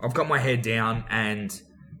I've got my head down, and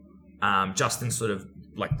Justin sort of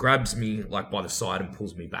like grabs me like by the side and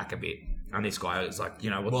pulls me back a bit. And this guy is like,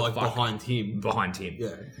 what Well, the like fuck? behind him. Behind him.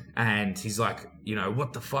 Yeah. And he's like,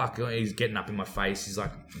 what the fuck? He's getting up in my face. He's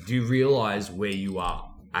like, "Do you realize where you are?"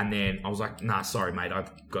 And then I was like, "Nah, sorry, mate.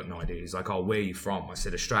 I've got no idea." He's like, "Oh, where are you from?" I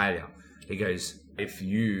said, "Australia." He goes, "If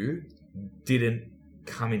you didn't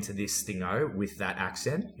come into this thingo with that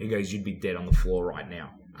accent," he goes, "you'd be dead on the floor right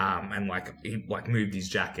now." And like he like moved his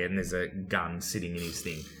jacket and there's a gun sitting in his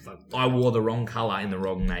thing. I wore the wrong colour in the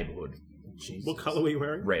wrong neighbourhood. Jesus. What colour were you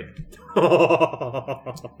wearing? Red. Oh,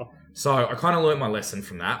 So I kind of learned my lesson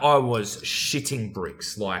from that. I was shitting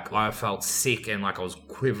bricks. Like, I felt sick and like I was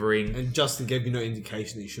quivering. And Justin gave you no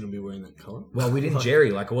indication that you shouldn't be wearing that colour? Well, we didn't jerry.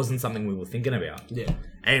 Like, it wasn't something we were thinking about. Yeah.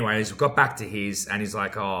 Anyways, we got back to his and he's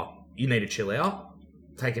like, "Oh, you need to chill out.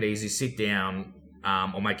 Take it easy. Sit down.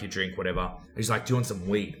 I'll make you a drink, whatever." He's like, "Do you want some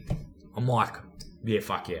weed?" I'm like, "Yeah,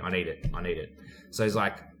 fuck yeah. I need it. So he's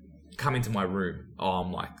like, "Come into my room." Oh,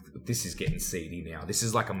 I'm like, this is getting seedy now. This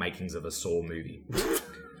is like a makings of a Saw movie.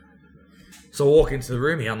 So I walk into the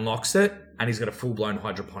room, he unlocks it, and he's got a full-blown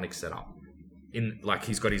hydroponic setup.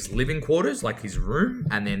 He's got his living quarters, like his room,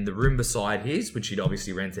 and then the room beside his, which he'd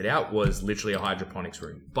obviously rented out, was literally a hydroponics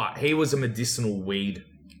room. But he was a medicinal weed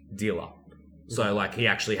dealer. So, like, he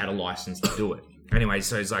actually had a license to do it. Anyway,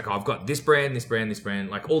 so he's like, "I've got this brand,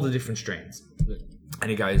 like all the different strands." And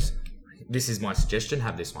he goes, "This is my suggestion,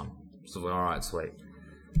 have this one." So I'm like, "All right, sweet."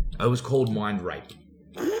 It was called Mind Rape.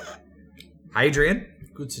 Adrian,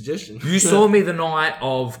 Good suggestion. you saw me the night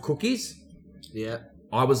of cookies. Yeah.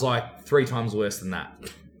 I was like 3 times worse than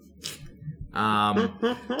that.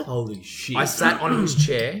 Holy shit. I sat on his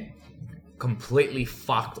chair, completely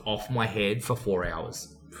fucked off my head for 4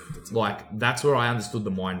 hours. Like, that's where I understood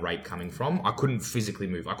the mind rape coming from. I couldn't physically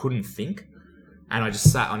move. I couldn't think. And I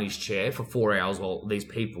just sat on his chair for 4 hours while these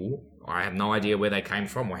people, I have no idea where they came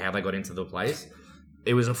from or how they got into the place,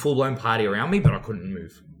 It was a full blown party around me, but I couldn't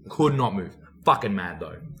move. Could not move. Fucking mad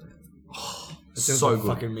though. Oh, Sounds so like good.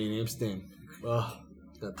 fucking me in Amsterdam. Ugh,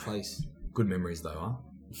 that place. Good memories though, huh?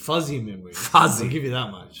 Fuzzy memories. Fuzzy. I'll give you that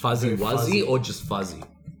much. Fuzzy Very Wuzzy or just fuzzy?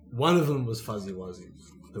 One of them was Fuzzy Wuzzy.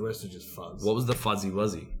 The rest were just fuzz. What was the Fuzzy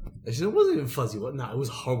Wuzzy? Actually, it wasn't even fuzzy. What? No, it was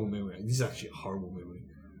a horrible memory. This is actually a horrible memory.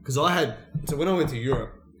 Because so when I went to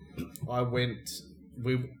Europe,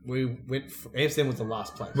 we went, Amsterdam was the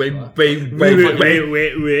last place. Wait, right?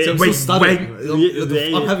 wait. So I'm still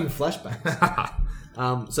studying. I'm having wait.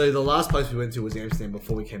 flashbacks. So the last place we went to was Amsterdam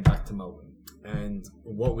before we came back to Melbourne. And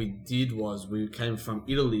what we did was we came from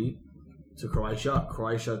Italy to Croatia,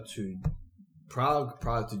 Croatia to Prague,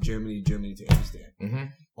 Prague to Germany, Germany to Amsterdam.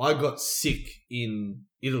 Mm-hmm. I got sick in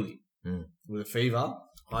Italy Mm. with a fever.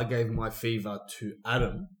 I gave my fever to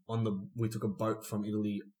Adam we took a boat from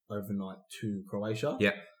Italy overnight to Croatia.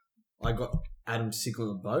 Yeah. I got Adam sick on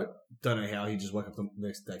the boat. Don't know how, he just woke up the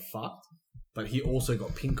next day fucked. But he also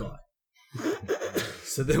got pink eye.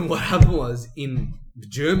 So then what happened was in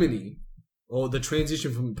Germany, or the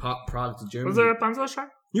transition from Prague to Germany. Was there a pencil shot?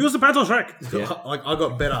 You was the pencil track. I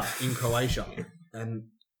got better in Croatia. And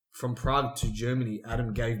from Prague to Germany,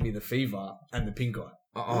 Adam gave me the fever and the pink eye.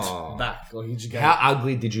 Oh. Back. Like he just gave How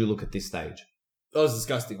ugly did you look at this stage? That was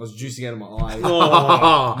disgusting. I was juicing out of my eye.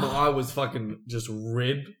 Oh. My eye was fucking just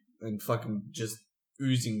red and fucking just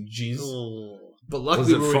oozing jizz. Oh. But luckily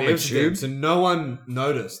Was it we were from in a Amsterdam, tube? so no one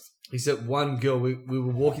noticed. Except one girl. We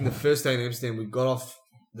were walking the first day in Amsterdam. We got off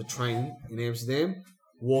the train in Amsterdam,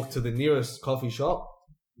 walked to the nearest coffee shop,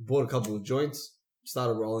 bought a couple of joints,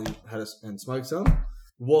 started rolling, and smoked some.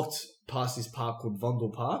 Walked past this park called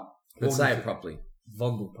Vondel Park. Let's say it properly.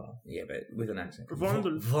 Vondel Park. Yeah, but with an accent.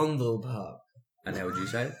 Vondel Park. And how would you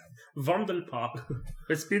say it? Vondelpark.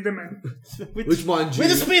 With Spiderman. Which mind you,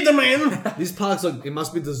 With the Spiderman. this park's like, it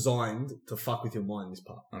must be designed to fuck with your mind, this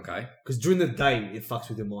park. Okay. Because during the day, it fucks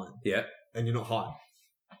with your mind. Yeah. And you're not high.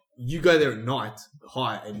 You go there at night,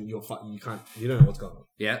 high, and you don't know what's going on.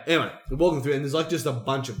 Yeah. Anyway, we're walking through, and there's like just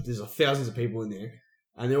there's thousands of people in there,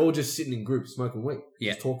 and they're all just sitting in groups, smoking weed.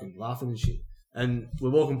 Yeah. Just talking, laughing and shit. And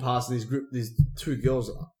we're walking past, and these two girls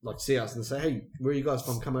like see us, and they say, "Hey, where are you guys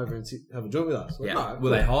from? Come over and have a joint with us." Like, Yeah. "No, Were cool."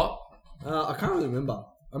 they hot? I can't really remember.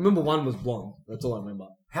 I remember one was blonde. That's all I remember.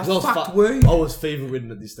 How 'Cause I was fucked were you? I was fever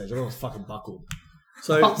ridden at this stage. I was fucking buckled.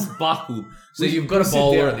 So I was buckled. So We- you've got we a sit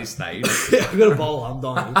bowler down. at this stage. I got a bowl. I'm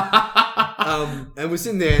dying. And we're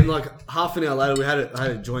sitting there, and like half an hour later, I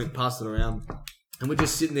had a joint, passed it around, and we're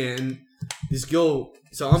just sitting there. And this girl,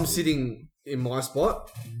 so I'm sitting in my spot.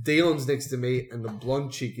 Dion's next to me, and the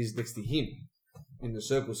blonde chick is next to him in the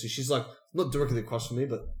circle. So she's like not directly across from me,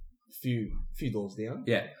 but a few doors down.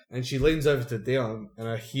 Yeah. And she leans over to Dion, and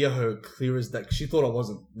I hear her clear as day. 'Cause she thought I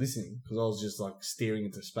wasn't listening because I was just like staring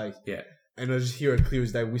into space. Yeah. And I just hear her clear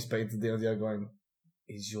as day whisper into Dion's ear going,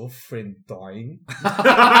 "Is your friend dying?"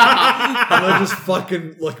 And I just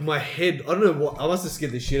fucking, like, my head, I don't know what, I must have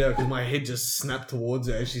scared the shit out because my head just snapped towards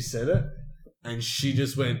her as she said it. And she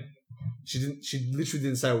just went, she literally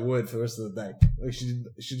didn't say a word for the rest of the day. Like,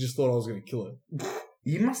 she just thought I was going to kill her.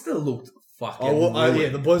 You must have looked fucking Yeah,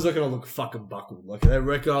 the boys reckon I look fucking buckled. Like, they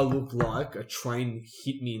reckon I look like a train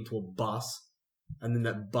hit me into a bus and then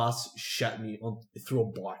that bus shat me through a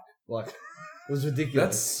bike. Like, it was ridiculous.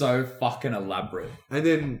 That's so fucking elaborate. And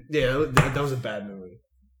then, yeah, that was a bad memory.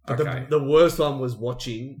 But Okay. the worst one was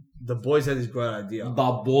watching, the boys had this great idea.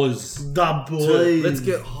 The boys. The boys. Let's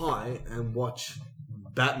get high and watch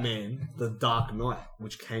Batman The Dark Knight,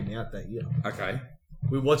 which came out that year. Okay.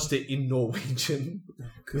 We watched it in Norwegian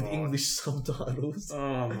with God. English subtitles.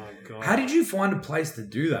 Oh my god. How did you find a place to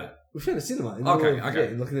do that? We found a cinema. In Okay, the middle of,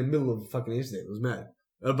 okay. Yeah, like in the middle of fucking Amsterdam. It was mad.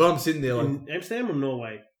 But I'm sitting there like, In Amsterdam or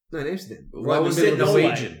Norway? no, in Amsterdam. Why in the was middle it of the city.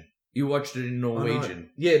 Norwegian? You watched it in Norwegian.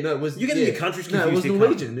 Yeah, no, it was. You're getting yeah. your countries No, it was confused, you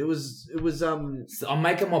Norwegian. It was So I'm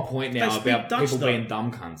making my point now They speak about Dutch, people though. being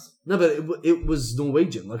dumb cunts. no, but it was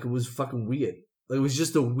Norwegian. Like, it was fucking weird. Like, it was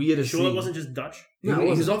just the weirdest Sure, thing. it wasn't just Dutch. No, it he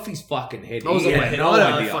was wasn't. off his fucking head. I was He on my had head. no I don't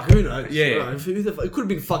know, idea. fuck, who knows? Yeah. I don't know, it could have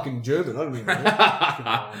been fucking German. I don't even know.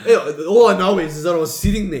 Yeah, all I know is that I was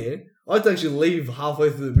sitting there. I had to actually leave halfway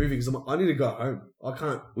through the movie because I need to go home. I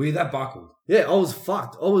can't. Were you that buckled? Yeah, I was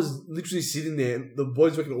fucked. I was literally sitting there, and the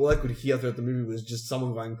boys reckon all I could hear throughout the movie was just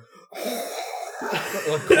someone going,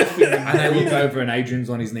 like coughing. And they looked over and Adrian's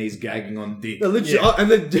on his knees gagging on dick. No, literally, Yeah.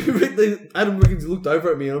 and then Adam Rickens looked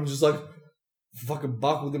over at me, and I'm just like fucking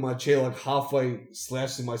buckled in my chair, like halfway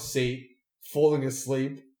slouched in my seat, falling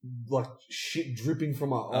asleep, like shit dripping from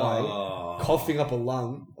my eye, Oh. coughing up a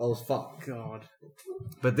lung. I was fucked. God.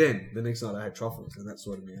 But then the next night I had truffles, and that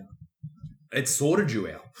sorted me out. It sorted you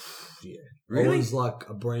out. Yeah, I Really? was like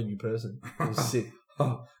a brand new person. I was sick.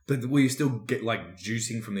 But will you still get like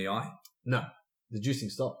juicing from the eye? No, the juicing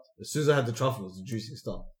stopped. As soon as I had the truffles, the juicing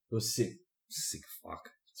stopped. It was sick. Sick fuck.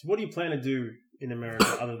 So what do you plan to do in America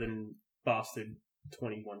other than bastard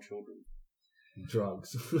 21 children?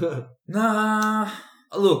 Drugs. Nah,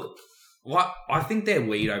 look, what I think their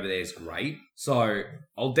weed over there is great, so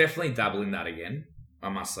I'll definitely dabble in that again. I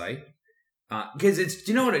must say, because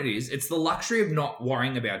do you know what it is? It's the luxury of not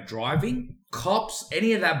worrying about driving, cops,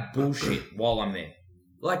 any of that bullshit while I'm there.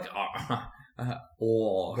 Like,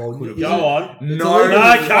 Well, could've- is Go on. no, No,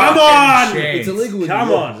 come fucking on! chance. It's illegal in Come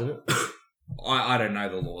New York, on. isn't it? I don't know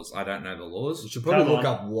the laws. I don't know the You laws. should probably Come look on.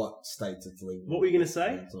 up what states it's legal. What were you going to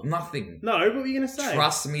say? Nothing. No, what were you going to say?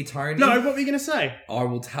 Trust me, Tony. No, what were you going to say? I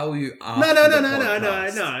will tell you after No, the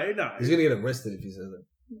podcast. no. He's gonna get arrested if he says it.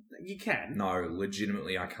 You can. No,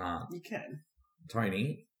 legitimately, I can't. You can.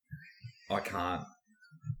 Tony, I can't.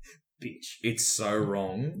 Bitch. It's so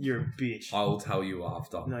wrong. You're a bitch. I will tell you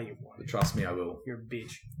after. No, you won't. Trust me, I will. You're a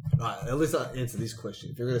bitch. Alright, at least I answer this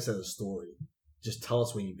question. If you're gonna say the story, just tell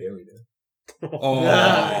us where you buried it.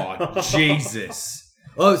 Oh, Jesus.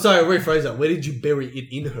 Oh, sorry, rephrase that. Where did you bury it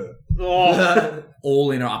in her? Oh,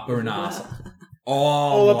 All in her upper and ass. Oh,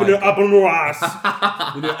 all up in my her, up in her ass.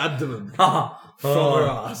 God. In her abdomen. Oh. From her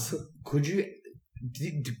ass. Could you...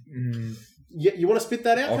 You want to spit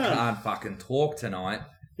that out, I cunt? can't fucking talk tonight.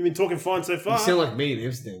 You've been talking fine so You far. sound like me in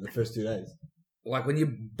Amsterdam the first 2 days. Like when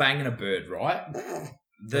you're banging a bird, right? Like,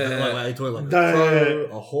 The... you talking like The- a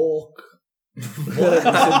crow, a hawk. You said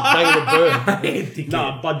banging a bird.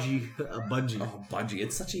 Nah, budgie. A budgie. Oh, budgie.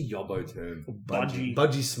 It's such a yobbo term. Budgie.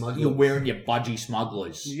 Budgie smuggler. You're wearing your budgie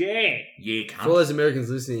smugglers. Yeah. Yeah, For all cunt. those Americans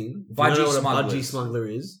listening, if you Budgie don't know what a smugglers. budgie smuggler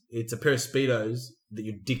is, it's a pair of Speedos that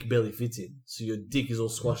your dick barely fits in. So your dick is all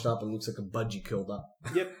squashed up and looks like a budgie curled up.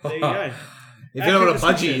 Yep, there you go. If you know what a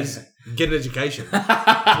Accurate budgie description. is, get an education.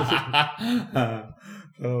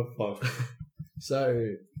 Oh, fuck. So,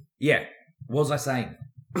 Yeah. What was I saying?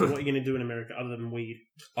 What are you going to do in America other than weed?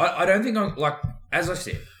 I don't think I'm, like, as I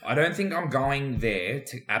said, I don't think I'm going there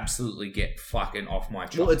to absolutely get fucking off my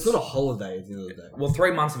chops. well, it's not a holiday at the end of the day. Well,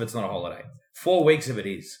 3 months of it's not a holiday. 4 weeks of it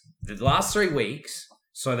is. The last 3 weeks,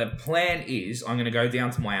 so the plan is I'm going to go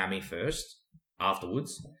down to Miami first,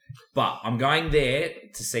 afterwards. But I'm going there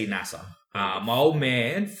to see NASA. My old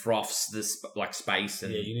man froths this, like, space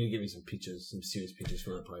and... Yeah, you need to give me some pictures, some serious pictures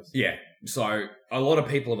from that place. Yeah, so a lot of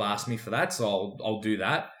people have asked me for that, so I'll do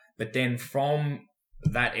that. But then from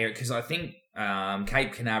that area, because I think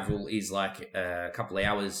Cape Canaveral is like a couple of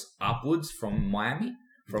hours upwards from Miami,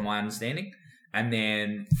 from my understanding. And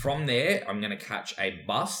then from there, I'm going to catch a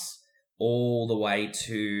bus all the way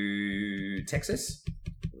to Texas.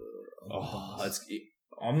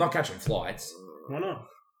 I'm not catching flights. Why not?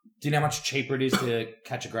 Do you know how much cheaper it is to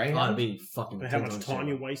catch a I'd Greyhound? be fucking. How 10 much times time cheaper.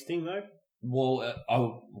 you're wasting, though? Well, I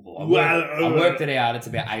Well, worked it out. It's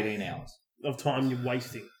about 18 hours. Of time you're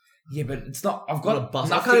wasting. Yeah, but it's not. I've Got got a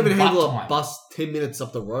bus. I nothing can't even but handle time. a bus 10 minutes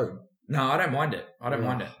up the road. No, I don't mind it. I don't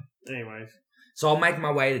mind it. Anyways, So I'll make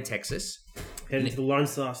my way to Texas. heading to the Lone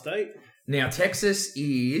Star State. Now, Texas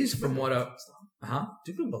is, from what I... Huh?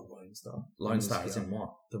 Do you remember Lone Star? Lone Star is in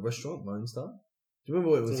what? The restaurant, Lone Star? Do you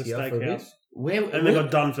remember what it was It's a here for a bit? steakhouse. Where, And they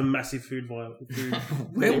got done for massive food violence.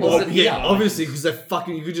 where was it Yeah, here? obviously, because they're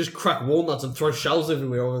fucking. You could just crack walnuts and throw shells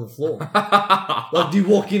everywhere over the floor. Like, do you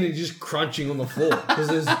walk in and you're just crunching on the floor? Because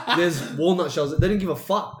there's walnut shells. They didn't give a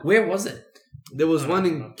fuck. Where was it? There was one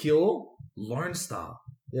in Kilo. Lone Star.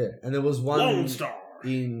 Yeah, and there was one Lone Star.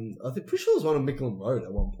 in. I think pretty sure there was one on Micklin Road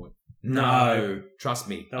at one point. No. Trust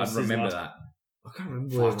me. That was I'd remember Sizzler. that. I can't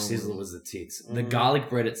remember. where Fuck, one Sizzler was was. the tits. The garlic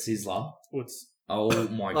bread at Sizzler. What's Oh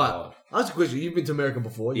my God. Ask a question. You've been to America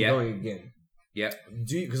before. You're Yeah. going again. Yep.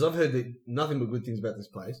 Do you? Because I've heard that nothing but good things about this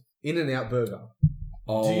place. In-N-Out Burger.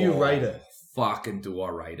 Oh, Do you rate it? Fucking do I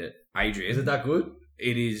rate it. Adrian. Is it that good?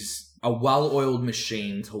 It is a well-oiled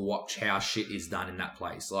machine to watch how shit is done in that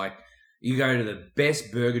place. Like, you go to the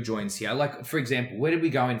best burger joints here. Like, for example, where did we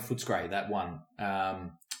go in Footscray? That one.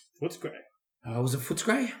 what's great? Was it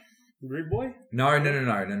Footscray? Rude boy? No.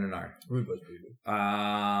 Rubo's pretty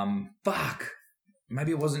good. Fuck.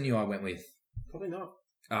 Maybe it wasn't you I went with. Probably not.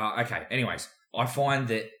 Okay. Anyways, I find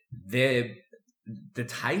that the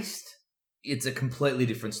taste, it's a completely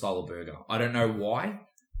different style of burger. I don't know why.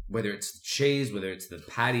 Whether it's the cheese, whether it's the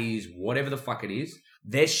patties, whatever the fuck it is.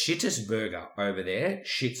 Their shittest burger over there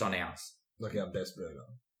shits on ours. Like our best burger.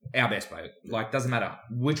 Our best burger. Like, doesn't matter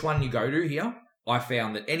which one you go to here. I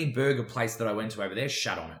found that any burger place that I went to over there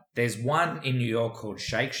shat on it. There's one in New York called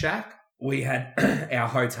Shake Shack. We had our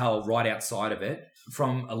hotel right outside of it.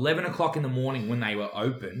 from 11 o'clock in the morning when they were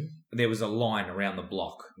open, there was a line around the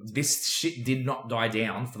block. This shit did not die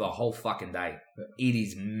down for the whole fucking day. It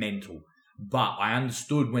is mental. But I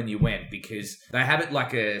understood when you went because they have it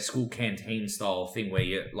like a school canteen style thing where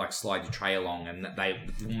you like slide your tray along and they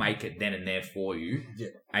will make it then and there for you. Yeah.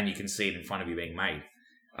 And you can see it in front of you being made.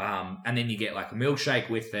 And then you get like a milkshake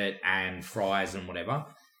with it and fries and whatever.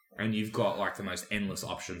 And you've got like the most endless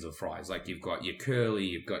options of fries. Like you've got your curly,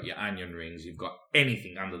 you've got your onion rings, you've got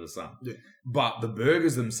anything under the sun. Yeah. But the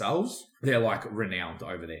burgers themselves, they're like renowned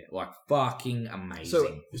over there. Like fucking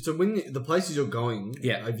amazing. So when the places you're going,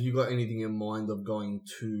 Yeah. have you got anything in mind of going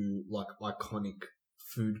to like iconic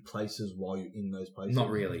food places while you're in those places? Not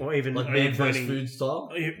really. Or even Like are you man first planning, food style?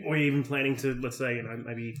 or you even planning to, let's say,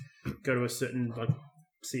 maybe go to a certain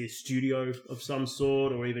see a studio of some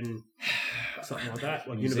sort, or even something like that,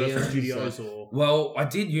 like Universal Museums, Studios or. Well, I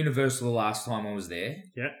did Universal the last time I was there.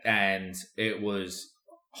 Yeah. And it was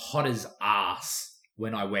hot as ass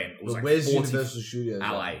when I went. It was like Where's 40 Universal Studios?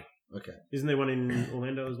 LA. Okay. Isn't there one in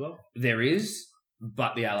Orlando as well? There is,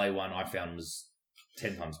 but the LA one I found was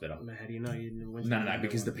 10 times better. How do you know you didn't went to No, the Orlando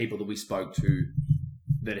because the one? people that we spoke to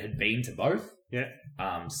that had been to both Yeah.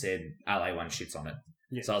 said LA one shits on it.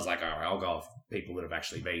 Yeah. So I was like, all right, I'll go with people that have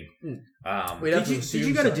actually been. We'd have to Did you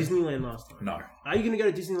assume go to so. Disneyland last time? No. Are you going to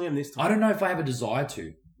go to Disneyland this time? I don't know if I have a desire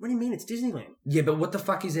to. What do you mean? It's Disneyland. Yeah, but what the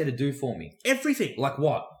fuck is there to do for me? Everything. Like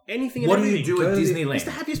what? Anything and What do everything. you do at Go to the- Disneyland? It's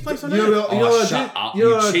the happiest place on You know earth. what- you know Oh, what I shut do? up, You know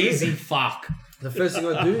you what I do? cheesy fuck. The first thing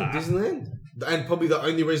I do, Disneyland, and probably the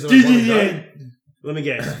only reason I want to go. Let me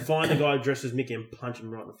guess. Find the guy dressed as Mickey and punch him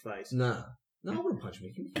right in the face. Nah. No, I wouldn't punch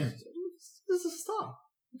Mickey. There's a star.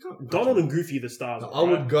 You can't punch Donald him. and Goofy the stars. No, right? I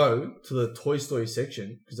would go to the Toy Story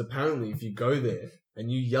section because apparently if you go there and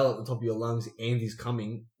you yell at the top of your lungs, Andy's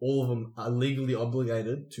coming, all of them are legally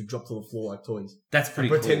obligated to drop to the floor like toys. That's pretty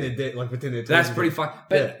And pretend cool. they're dead, like pretend they're toys. That's pretty again. fuck.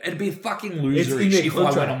 But Yeah. it'd be a fucking It's in loserish their if I went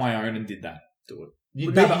contract. on my own and did that. Do it.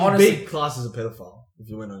 You'd No, be, but you'd honestly- be classed as a pedophile if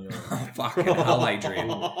you went on your own. Oh, fucking hell, Adrian.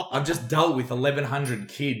 I've just dealt with 1,100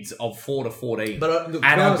 kids of 4 to 14. But and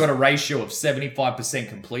I've got a ratio of 75%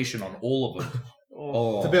 completion on all of them.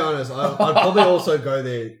 Oh. To be honest, I'd probably also go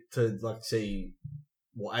there to like see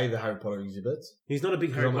the Harry Potter exhibits. He's not a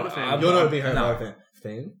big Harry I'm- Potter fan. I'm- You're not a big Harry No. Potter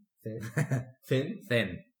fan. Finn?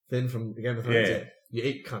 Then. Finn from Game of Thrones. Yeah. Yeah. You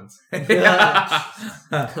eat cunts.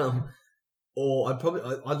 Go. Or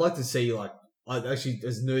I'd like to see like actually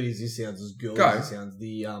as nerdy as this sounds, as girly Go. as this sounds,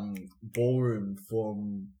 the ballroom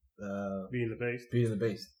from Being the Beast. Beauty and the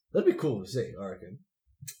Beast. That'd be cool to see, I reckon.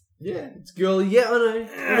 Yeah, it's girly. Yeah, I know.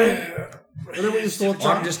 I know what your thoughts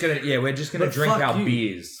are. I'm just gonna, we're just gonna But drink fuck our you.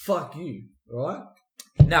 beers. Fuck you, alright?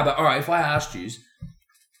 No, but alright, if I asked you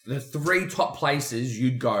the 3 top places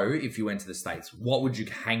you'd go if you went to the States, what would you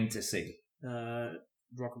hang to see?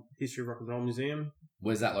 History of Rock and Roll Museum.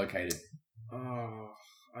 Where's that located? Oh,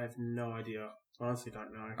 I have no idea. Honestly,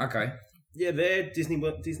 don't know. Okay. Yeah, there,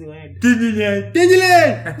 Disneyland. Disneyland!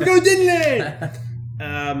 We go to Disneyland!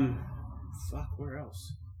 Fuck, where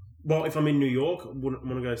else? Well, if I'm in New York, I want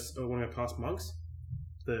to go past Monks.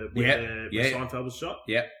 Where Seinfeld was shot.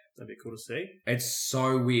 Yeah. That'd be cool to see. It's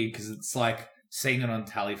so weird because it's like seeing it on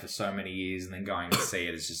telly for so many years and then going to see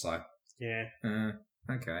it. It's just like, Yeah.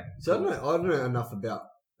 okay. So I don't know enough about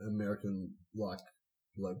American like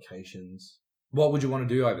locations. What would you want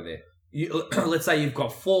to do over there? Let's say you've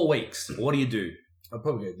got 4 weeks. What do you do? I'd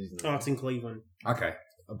probably go to Disneyland. Oh, it's in Cleveland. Okay.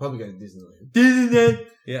 I'd probably go to Disneyland. Disneyland.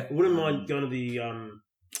 Yeah. I wouldn't mind going to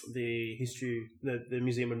the history, the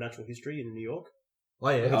Museum of Natural History in New York. Oh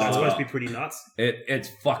yeah, That's Oh. supposed to be pretty nuts. It's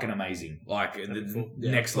fucking amazing. Like the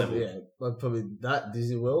next level. Yeah, like probably that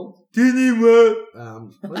Disney World. Disney World. I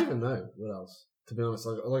don't even know what else. To be honest,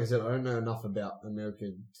 like I said, I don't know enough about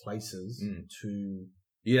American places to.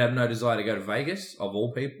 You'd have no desire to go to Vegas, of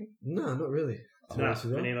all people? No, not really. To be No, honest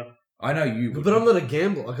with you. me neither. I know you would. But I'm not a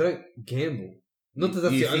gambler. Like I don't gamble. Not that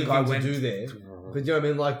that's You the only think I thing went to do there. But you know what I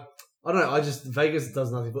mean? Like I don't know. Vegas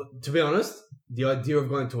does nothing. But to be honest, the idea of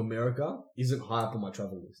going to America isn't high up on my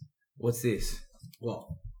travel list. What's this?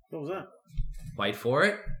 Well, What was that? Wait for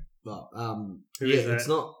it. but Who yeah, is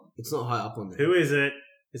that? it's not high up on there. Who is it?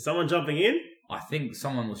 Is someone jumping in? I think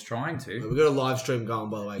someone was trying to. We've got a live stream going,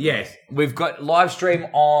 by the way. Yes, guys. we've got live stream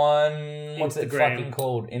on what's it Instagram. fucking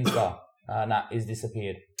called? Insta. Nah, it's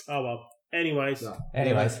disappeared. Oh well. Anyways, No.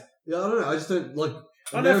 Anyways, Yeah, I don't know. I just don't like.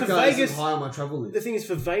 I know for America Vegas- isn't high on my travel list. the thing is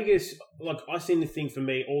for Vegas, like I seen the thing for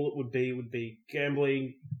me, all it would be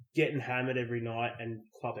gambling, getting hammered every night, and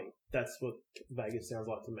clubbing. That's what Vegas sounds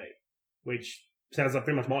like to me. Which sounds like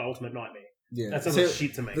pretty much my ultimate nightmare. Yeah, That sounds See, like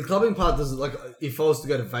shit to me. The clubbing part doesn't like. If I was to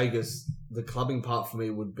go to Vegas, the clubbing part for me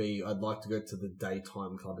would be I'd like to go to the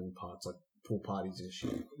daytime clubbing parts, like pool parties and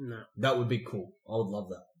shit. No. That would be cool. I would love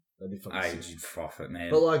that. That'd be fucking sick. You'd froth it, man.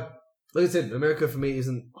 But like I said, America for me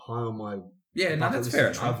isn't high on my yeah, no, bucket that's list fair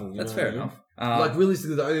of enough. travel, you That's know fair what I mean? enough. Like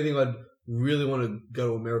realistically, the only thing I'd really want to go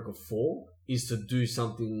to America for is to do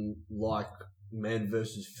something like Man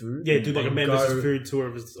versus Food. Yeah, do like a and man go- versus food tour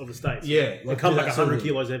of the states. Yeah, Like come do like that sort of 100 thing.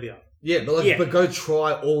 kilos heavier. Yeah, but Yeah. but go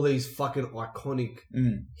try all these fucking iconic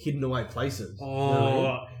hidden away places. Oh, You know what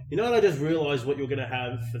I mean? you know what? I just realised what you're going to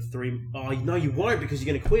have for 3... Oh, no, you won't because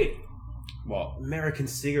you're going to quit. What? American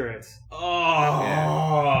cigarettes.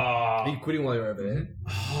 Oh. Are you quitting while you're over there?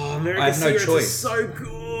 Oh, American I have no cigarettes choice. are so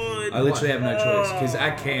good. I literally have no choice because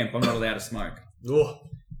at camp I'm not allowed to smoke. Oh,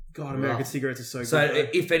 God, American Rough. cigarettes are so good. So though.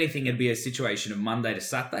 if anything, it'd be a situation of Monday to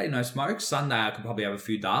Saturday, no smoke. Sunday I could probably have a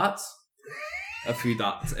few darts. A few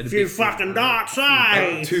darts. It'd a few be fucking darts,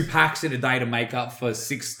 eh? 2 packs in a day to make up for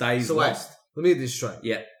 6 days so wait, lost. let me get this straight.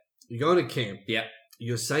 Yeah. You're going to camp. Yeah.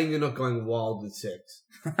 You're saying you're not going wild with sex,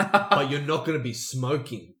 but you're not going to be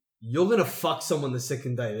smoking. You're going to fuck someone the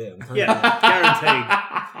second day there. I'm telling you. Yeah,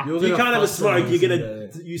 guaranteed. You're If you gonna can't have a fuck someone smoke, the you're second going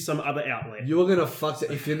day to use some other outlet. there. You're going to fuck...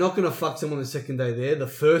 If you're not going to fuck someone the second day there, the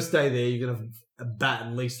first day there, you're going to bat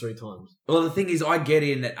at least 3 times. Well, the thing is, I get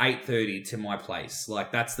in at 8:30 to my place.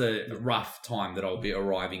 Like, that's the rough time that I'll be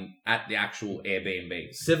arriving at the actual Airbnb.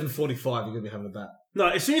 7:45, you're going to be having a bat. No,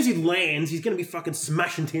 as soon as he lands, he's going to be fucking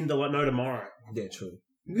smashing Tinder like no tomorrow. Yeah, true.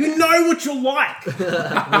 You know what you're like. We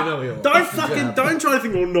know we are. Don't try to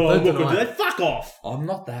think, oh no, I'm Don't not going to do deny that. Fuck off. I'm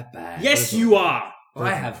not that bad. Yes, you are.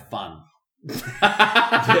 I have fun.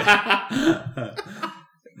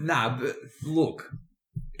 Nah, but look,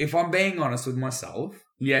 if I'm being honest with myself,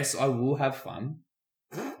 yes, I will have fun.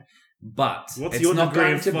 But What's it's your not degree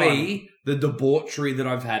going of to fun? be the debauchery that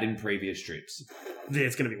I've had in previous trips. Yeah,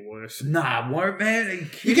 it's going to be worse. Nah, won't, man. Are you You're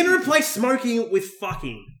kidding? going to replace smoking with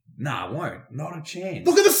fucking. Nah, won't. Not a chance.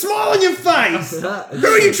 Look at the smile on your face. Who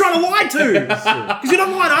are you trying to lie to? Because you're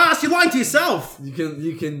not lying to us, you're lying to yourself. You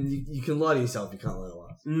can lie to yourself. You can't lie to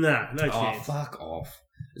us. Nah, no Oh, chance. fuck off.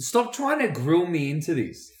 Stop trying to grill me into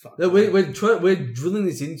this. Fuck. No, we're drilling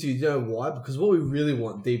this into you. You know why? Because what we really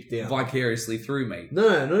want deep down. Vicariously through me.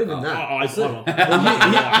 No, not even Oh, that. I It's want. not-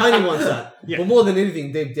 well, Tony wants that. Yeah. But more than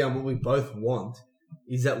anything, deep down, what we both want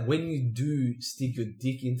is that when you do stick your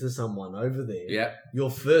dick into someone over there, Yeah. your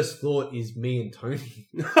first thought is me and Tony.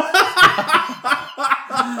 And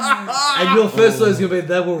your first thought is going to be,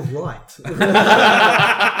 they were right.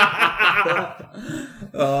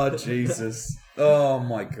 Oh, Jesus. Oh,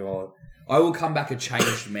 my God. I will come back a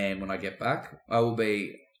changed man when I get back. I will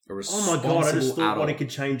be a Oh responsible my god, I just thought adult. what he could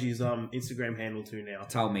change his Instagram handle to now.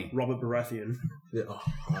 Tell me. Robert Baratheon. Yeah,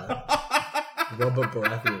 Robert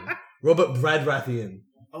Baratheon. Robert Bradrathian.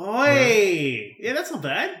 Oi! Yeah, that's not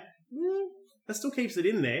bad. That still keeps it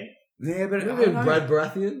in there. Yeah, but Remember Brad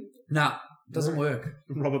Baratheon? Nah, doesn't work.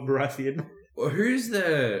 Robert Baratheon. Well, who's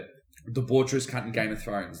the debaucherous cunt in Game of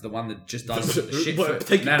Thrones? The one that just does the shit for...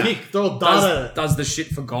 Take No, a no. pic. Throw data. Does the shit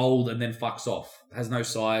for gold and then fucks off. Has no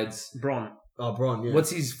sides. Bronn. Oh, Bronn, yeah. What's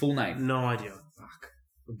his full name? No idea. Fuck.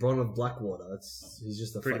 Bronn of Blackwater. He's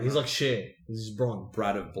just a Pretty he's much. like Cher. He's just Bronn.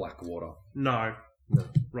 Brad of Blackwater. No. No.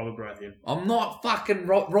 Robert Baratheon. I'm not fucking...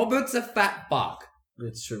 Robert's a fat fuck.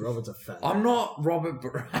 It's true. Robert's a fat. I'm not Robert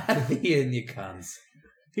Baratheon, you cunts.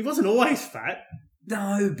 He wasn't always fat.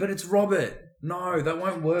 No, but it's Robert. No, that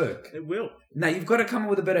won't work. It will. No, you've got to come up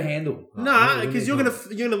with a better handle. Nah, because you're gonna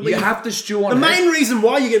leave. You have to stew on the it. main reason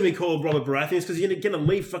why you're gonna be called Robert Baratheon is because you're gonna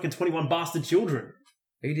leave fucking 21 bastard children.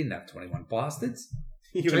 He didn't have 21 bastards.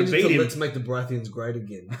 You're gonna Change it beat to him. Let's Make the Baratheons Great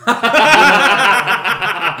Again.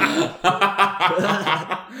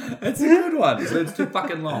 That's a good one. So it's too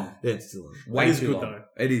fucking long. Yeah, it's still on. Way It is too good, long. though.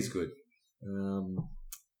 It is good. You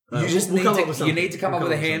You come up with something. need to come up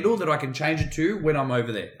with a handle that I can change it to when I'm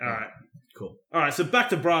over there. Alright. Cool. Alright, so back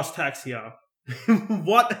to brass tacks here.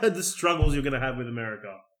 What are the struggles you're gonna have with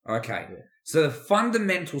America? Okay. So the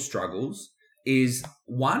fundamental struggles is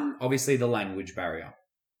one, obviously the language barrier.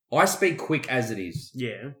 I speak quick as it is.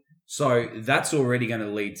 Yeah. So that's already going to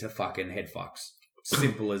lead to fucking head fucks.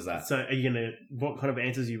 Simple as that. So are you gonna what kind of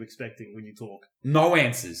answers are you expecting when you talk? No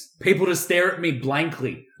answers. People to stare at me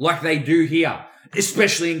blankly like they do here,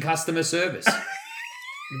 especially in customer service.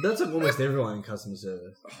 That's like almost everyone in customer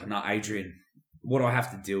service. Oh, no, Adrian, what I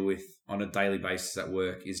have to deal with on a daily basis at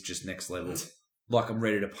work is just next level. Like I'm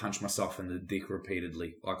ready to punch myself in the dick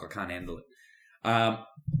repeatedly. Like I can't handle it.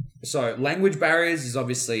 So language barriers is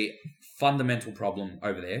obviously fundamental problem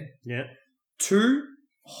over there. Yeah. 2,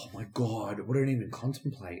 oh my God, what don't even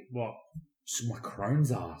contemplate. What? So my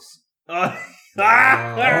Crohn's ass. Oh,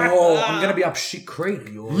 Oh, I'm going to be up shit creek.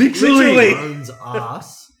 Your Literally. Crohn's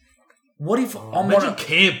ass What if I'm Imagine on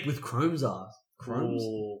camp with Chrome's ass. Chrome's.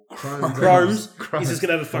 Ooh. Chrome's. He's just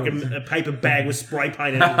gonna have a fucking a paper bag with spray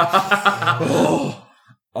paint in it.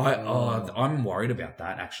 I'm worried about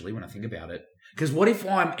that actually when I think about it. Because what if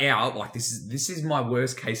I'm out, like this is my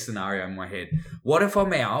worst case scenario in my head. What if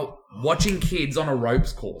I'm out watching kids on a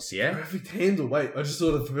ropes course, yeah? Perfect handle. Wait, I just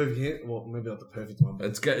thought of the perfect handle. Well, maybe not the perfect one. But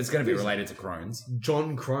It's going to be related to Crohn's.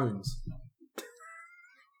 John Crohn's.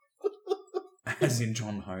 As in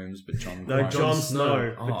John Holmes, but John No, Crohn's. Jon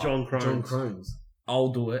Snow, Oh, but John Crohn's. John Crohn's. I'll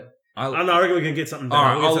do it. I reckon we can get something better. All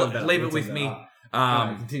right, We'll get I'll something better. leave it We'll with get me. something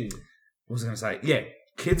better. Continue. What was I going to say? Yeah,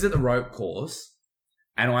 kids at the rope course,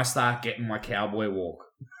 and I start getting my cowboy walk.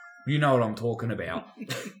 You know what I'm talking about.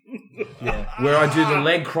 Yeah. Where I do the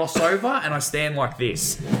leg crossover and I stand like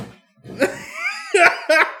this.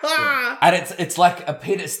 And it's like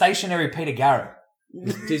a stationary Peter Garrett.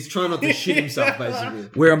 He's trying not to shit himself, basically.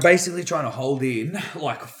 Where I'm basically trying to hold in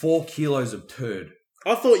like 4 kilos of turd.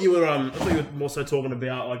 I thought you were more so talking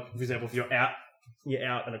about, like, for example, if you're out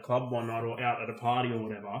at a club one night or out at a party or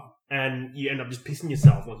whatever, and you end up just pissing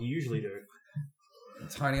yourself like you usually do.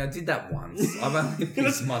 Tony, I did that once. I've only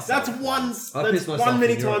pissed myself. That's once. I That's pissed myself one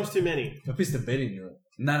many in Europe. times too many. I pissed a bed in Europe.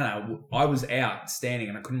 No. I was out standing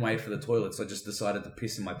and I couldn't wait for the toilet, so I just decided to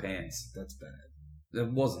piss in my pants. That's bad. It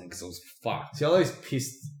wasn't because I was fucked. See, I always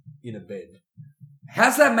pissed in a bed.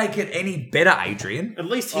 How's that make it any better, Adrian? At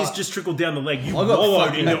least he's just trickled down the leg. You I got wallowed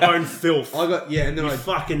fucking- in your own filth. And then You I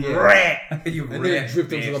fucking yeah. rat. You and then it dripped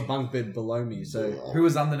bitch. onto the bunk bed below me. So Who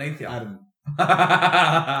was underneath you? Adam.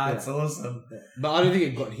 That's awesome. But I don't think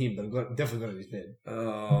it got him, but it definitely got in his bed.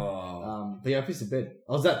 Oh. But yeah, I pissed a bed.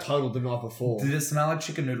 I was that total the night before. Did it smell like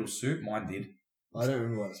chicken noodle soup? Mine did. I don't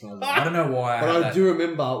remember what it smells I like. don't know why. But had I that. do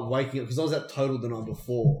remember waking up, because I was at total the night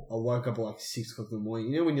before. I woke up at like 6 o'clock in the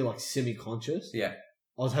morning. You know when you're like semi-conscious? Yeah.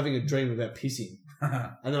 I was having a dream about pissing.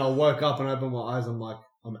 And then I woke up and I opened my eyes. I'm like,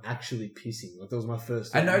 I'm actually pissing. Like that was my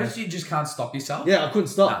first. I noticed you just can't stop yourself. Yeah, I couldn't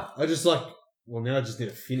stop. I just like, well, now I just need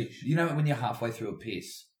to finish. You know when you're halfway through a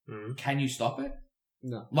piss, can you stop it?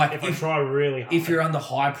 No, Like If I try really hard. if you're under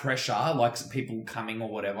high pressure, like people coming or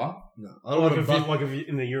whatever. no. I don't want to bust. like if you're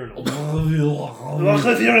in the urinal. Like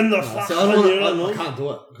Like if you're in the See, fucking I don't urinal. want. I can't do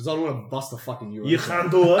it because I don't want to bust the fucking urethra. You can't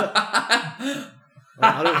do it.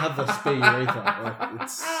 Like, I don't have the spare urethra. Like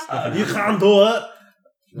it's. You can't do it.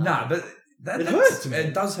 Nah, but It hurts, man.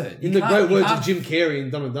 It does hurt. In You the can't- great you words can't- of Jim Carrey in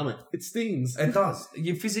Dumb and Dumber, it stings. It does.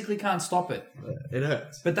 You physically can't stop it. It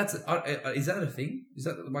hurts. But that's is that a thing? Is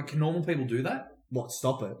that like can normal people do that? What?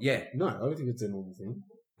 Stop it? Yeah. No, I don't think it's a normal thing.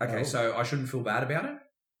 Okay, No. so I shouldn't feel bad about it.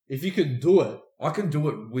 If you can do it, I can do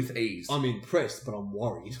it with ease. I'm impressed, but I'm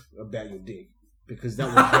worried about your dick because that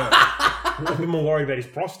would hurt. I'm a bit more worried about his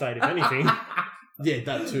prostate, if anything. Yeah,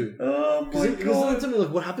 that too. Oh Because tell me,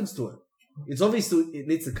 like, what happens to it? It's obvious it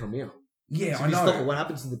needs to come out. yeah, So I if you know. stop it, what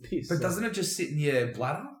happens to the piss? But Like, doesn't it just sit in your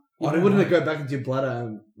bladder? I wouldn't don't know. it go back into your bladder?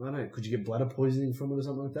 And I don't know. Could you get bladder poisoning from it or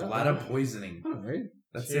something like that? Bladder poisoning? I don't know.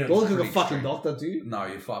 That's Yeah. Do I look like a pretty fucking extreme. doctor, do you? No,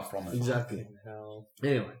 you're far from it. Exactly. Hell.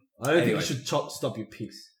 Anyway, I don't think Anyway. you should stop your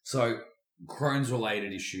piss. So, Crohn's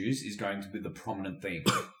related issues is going to be the prominent theme.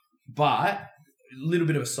 But, a little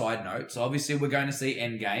bit of a side note. So, obviously, we're going to see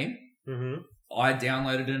Endgame. Mm-hmm. I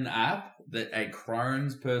downloaded an app that a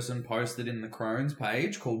Crohn's person posted in the Crohn's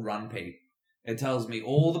page called RunPee. It tells me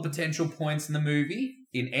all the potential points in the movie,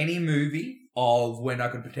 in any movie, of when I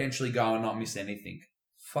could potentially go and not miss anything.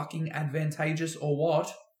 Fucking advantageous or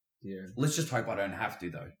what? Yeah. Let's just hope I don't have to,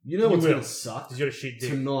 though. You know You what's will. going to suck? He's got a shit dick.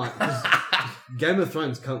 Tonight. 'cause Game of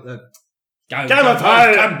Thrones Go, Game of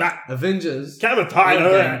Thrones! come back. Avengers Camera Endgame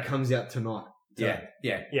tight. comes out tonight. Yeah.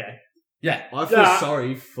 Yeah. I feel Yeah.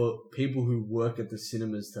 sorry for people who work at the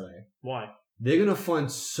cinemas today. Why? They're going to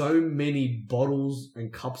find so many bottles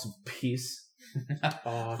and cups of piss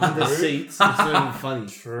Oh, under seats. It's not even funny.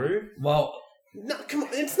 True. Well, No, come on.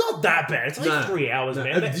 It's not that bad. It's only No. 3 hours, No.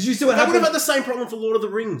 man. Did you see what They would have happened? had the same problem for Lord of the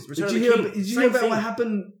Rings. Return Did of you the hear? King. Did you Same hear about thing. what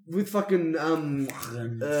happened with fucking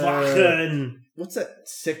Fucking. what's that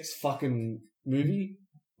sex fucking movie?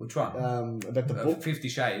 which one? About the book. 50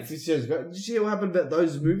 Shades. Did you see what happened about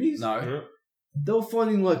those movies? No. They were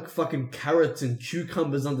finding like fucking carrots and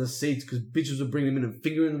cucumbers under seats because bitches were bringing them in and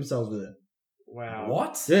fingering themselves with it. Wow.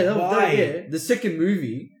 What? Yeah, Why? yeah. The second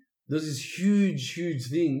movie, there was this huge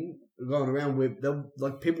thing going around where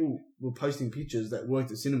like people were posting pictures that worked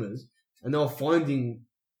at cinemas, and they were finding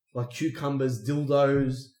like cucumbers,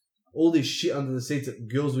 dildos, all this shit under the seats that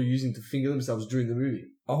girls were using to finger themselves during the movie.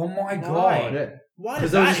 Oh my Why? god. Yeah, Why because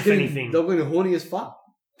does they were that, just if getting anything? they were getting horny as fuck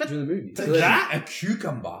But- during the movie. but So they- that- A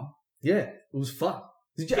cucumber? yeah, it was fuck.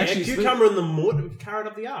 Did you Yeah, actually cucumber in the carrot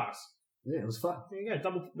up the arse. Yeah, it was fun. There you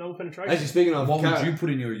go, double penetration. Actually, speaking of What carrot, would you put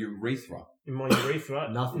in your urethra? in my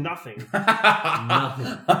urethra, Nothing. Nothing.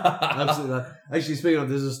 nothing. Absolutely not. Actually, speaking of,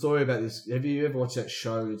 there's a story about this. Have you ever watched that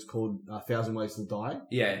show? It's called 1,000 Ways to Die.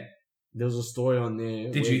 Yeah. There was a story on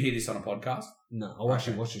there. Did you hear this on a podcast? No, I'll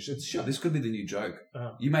actually watch this. It's a show. This could be the new joke.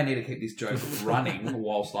 Oh. You may need to keep this joke running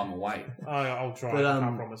whilst I'm away. I'll try. But, I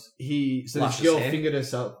can't promise. So Luscious this girl hair. fingered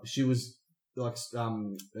herself. She was like,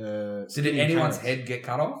 So did skinny anyone's carrots. head get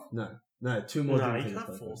cut off? No, two more. No, didn't you finish can't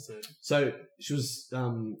both. force it. So she was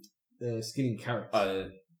skinning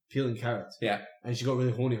carrots, peeling carrots. Yeah. And she got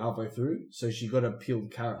really horny halfway through, so she got a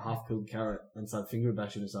peeled carrot, half peeled carrot, and started finger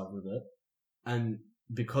bashing herself with it. And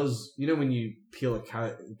because you know when you peel a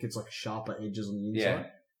carrot, it gets like sharper edges on the inside. Yeah.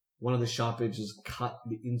 One of the sharp edges cut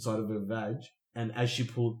the inside of her vag, and as she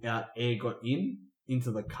pulled out, air got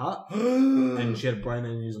into the cut, and she had a brain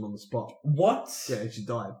aneurysm on the spot. What? Yeah, and she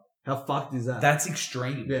died. How fucked is that? That's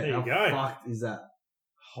extreme. yeah, There you how go. fucked is that?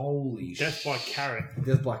 Holy shit. Death by carrot.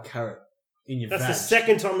 Death by carrot in your That's vag. the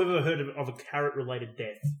second time I've ever heard of a carrot-related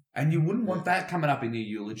death. And you wouldn't want that coming up in your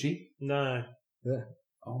eulogy? No,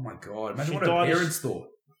 Oh my god. Imagine She what her died- parents thought.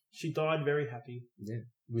 she died very happy.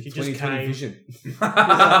 With She just 20/20 came- vision.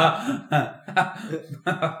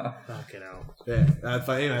 Fucking hell. Yeah. But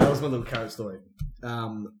anyway, that was my little carrot story.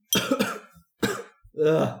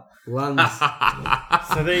 Lungs.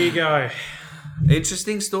 So there you go.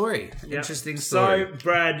 Interesting story. Yep. Interesting story. So,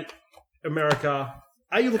 Brad, America,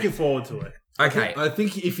 are you looking forward to it? Okay. I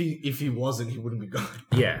think if he wasn't, he wouldn't be going.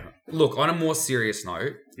 Yeah. Look, on a more serious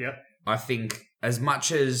note, Yep. I think as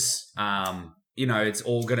much as, it's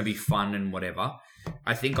all going to be fun and whatever,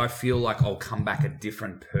 I think I feel like I'll come back a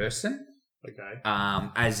different person. Okay.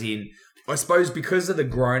 As in, I suppose because of the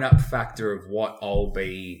grown-up factor of what I'll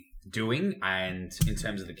be doing and in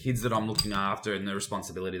terms of the kids that I'm looking after and the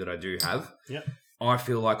responsibility that I do have, Yep. I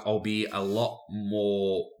feel like I'll be a lot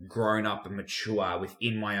more grown up and mature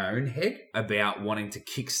within my own head about wanting to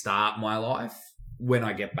kickstart my life when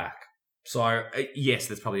I get back. So yes,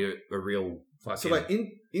 that's probably a real fucking. So like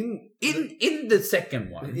in the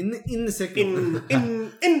second one, in the second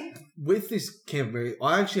In. with this Camp Mary,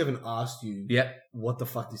 I actually haven't asked you yeah, what the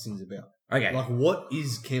fuck this thing's about. okay, Like, what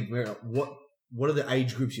is Camp Mary? What are the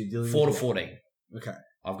age groups you're dealing 4 to with? 14. Okay.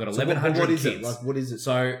 I've got So what 1,100 is kids. it? Like, what is it?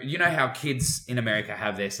 So, you know how kids in America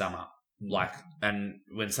have their summer? Like, and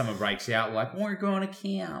when summer breaks out, like, we're going to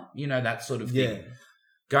camp. You know, that sort of thing. Yeah.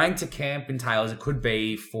 Going to camp entails, it could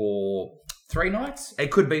be for 3 nights.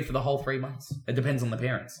 It could be for the whole 3 months. It depends on the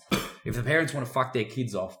parents. If the parents want to fuck their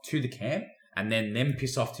kids off to the camp and then them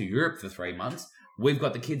piss off to Europe for 3 months, we've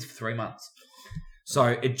got the kids for 3 months. So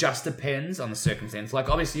it just depends on the circumstance. Like,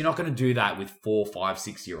 obviously, you're not going to do that with 4, 5,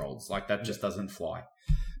 6-year-olds. Like, that just doesn't fly.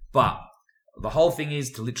 But the whole thing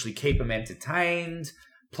is to literally keep them entertained,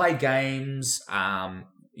 play games.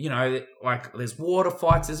 Like there's water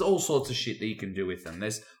fights. There's all sorts of shit that you can do with them.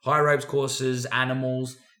 There's high ropes courses,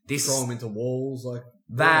 animals. Throw them into walls, like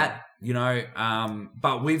That,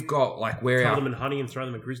 but we've got like where Cover our them in honey and throw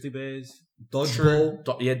them at grizzly bears. dodgeball.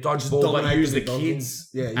 dodgeball, but dominate use the with the kids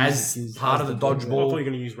dodgeball. Yeah, use as the kids part as of the the I thought you dodgeball. were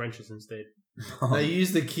going to use wrenches instead. They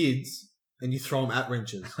use the kids and you throw them at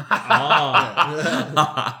wrenches.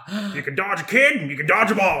 You can dodge a kid and you can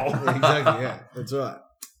dodge a ball. Exactly. Yeah, that's right.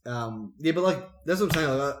 But like that's what I'm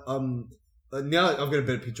saying. Like, now I've got a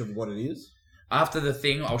better picture of what it is. After the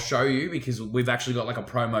thing, I'll show you because we've actually got like a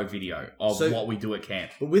promo video of So- what we do at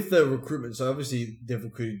camp. But with the recruitment, so obviously they've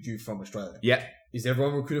recruited you from Australia. Yeah. Is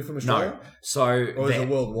everyone recruited from Australia? No. So Or is it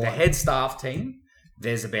worldwide? the head staff team,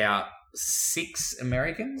 there's about 6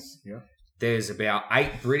 Americans. Yeah. There's about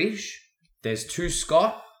 8 British. There's 2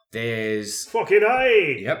 Scott. There's Fucking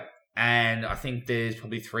hey! yep. And I think there's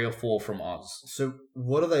probably 3 or 4 from Oz. So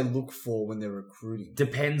what do they look for when they're recruiting?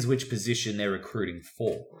 Depends which position they're recruiting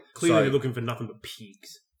for. Clearly, So- you're looking for nothing but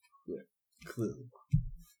pigs. Clearly.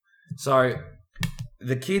 So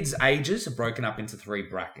the kids' ages are broken up into 3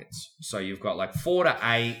 brackets. So you've got like 4 to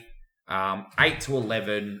 8, 8 to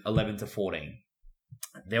 11, 11 to 14.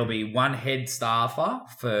 There'll be one head staffer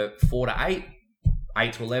for 4 to 8,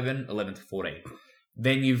 8 to 11, 11 to 14.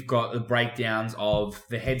 Then you've got the breakdowns of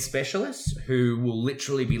the head specialists who will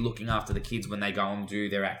literally be looking after the kids when they go and do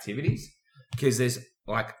their activities. Because there's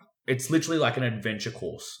like, it's literally like an adventure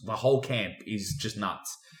course. The whole camp is just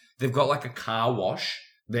nuts. They've got like a car wash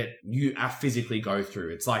that you physically go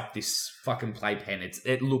through. It's like this fucking playpen.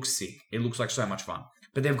 It looks sick. It looks like so much fun.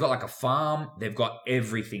 But they've got like a farm. They've got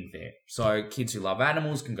everything there. So kids who love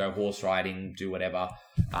animals can go horse riding, do whatever.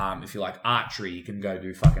 If you like archery, you can go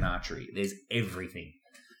do fucking archery. There's everything.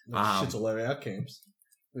 Shit's all over our camps.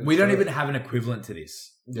 We don't even have an equivalent to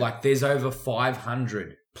this. Yeah. Like, there's over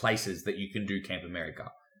 500 places that you can do Camp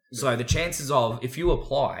America. So the chances of, if you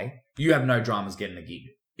apply, you have no dramas getting a gig.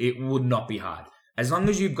 It would not be hard. As long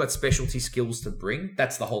as you've got specialty skills to bring,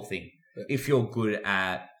 that's the whole thing. Yeah. If you're good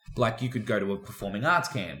at, like, you could go to a performing arts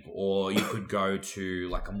camp, or you could go to,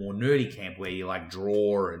 like, a more nerdy camp where you, like,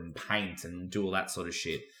 draw and paint and do all that sort of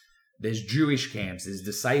shit. There's Jewish camps, there's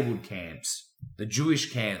disabled camps, the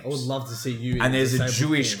Jewish camps. I would love to see you. And there's a disabled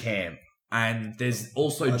Jewish camp. camp. And there's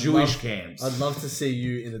also I'd Jewish love- camps. I'd love to see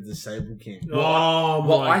you in a disabled camp. Oh,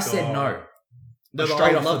 Well, my I said God. no. No, but Straight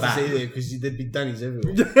I'd off love the to see bat. you there because there'd be Dunnies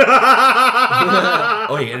everywhere.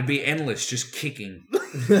 Oh yeah, it'd be endless, just kicking.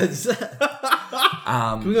 Can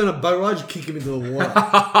we go on a boat ride? Just kick him into the water.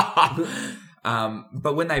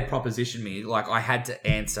 But when they propositioned me, like, I had to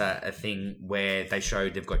answer a thing where they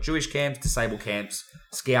showed they've got Jewish camps, disabled camps,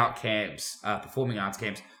 scout camps, performing arts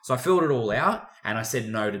camps. So I filled it all out, and I said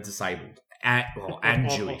no to disabled and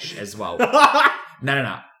Jewish as well.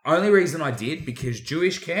 No. Only reason I did, because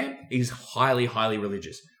Jewish camp is highly, highly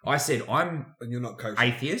religious. I said I'm And you're not coaching.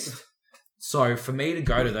 atheist. So for me to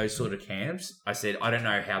go to those sort of camps, I said, I don't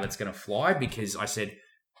know how that's going to fly, because I said,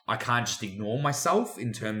 I can't just ignore myself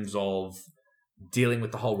in terms of dealing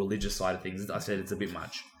with the whole religious side of things. I said, it's a bit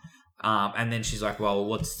much. And then she's like, well,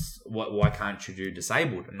 why can't you do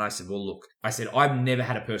disabled? And I said, well, look, I've never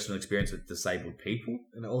had a personal experience with disabled people.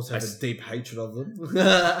 And I also have a deep hatred of them.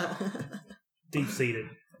 Deep-seated.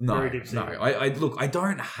 No, Very deep-seated. I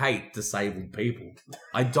don't hate disabled people.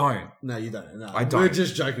 I don't. No, you don't. No, I don't. We're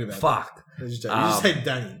just joking about Fuck. that. We're just joking. You just hate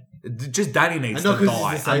Danny. Just Danny needs And not to 'cause he's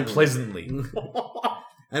die disabled. unpleasantly.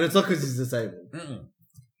 And it's not because he's disabled. Mm-mm.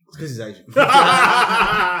 It's because he's Asian.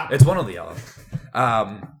 It's one or the other.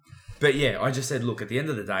 But yeah, I just said, look, at the end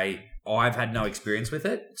of the day, I've had no experience with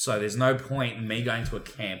it, so there's no point in me going to a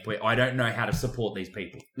camp where I don't know how to support these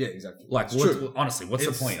people. Yeah, exactly. Like, It's what's, true. honestly, what's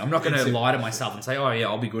It's- the point? I'm not going it's to a- lie to myself and say, oh yeah,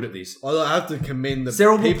 I'll be good at this. I have to commend the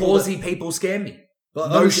Cerebral people palsy people scare me. But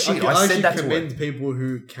No honestly, shit, I I said actually that to commend people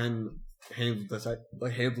who can handle disabled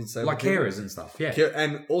Like people. carers and stuff. Yeah.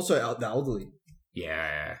 And also the elderly.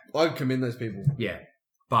 Yeah. I commend those people. Yeah.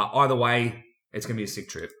 But either way, it's going to be a sick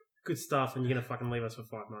trip. Good stuff, and you're going to fucking leave us for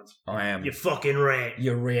 5 months. I am. You fucking rat.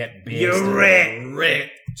 You're rat, bitch. You're rat.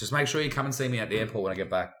 Just make sure you come and see me at the airport when I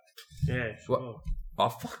get back. Yeah, sure. Oh,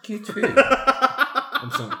 fuck you too.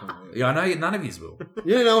 I'm sorry. Yeah, I know none of yous will.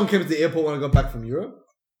 You know, no one came to the airport when I got back from Europe.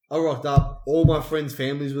 I rocked up. All my friends'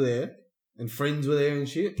 families were there, and friends were there and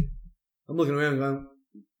shit. I'm looking around going,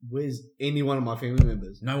 "Where's any one of my family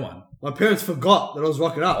members?" No one. My parents forgot that I was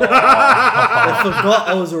rocking up. Oh. They forgot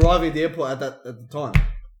I was arriving at the airport at the time.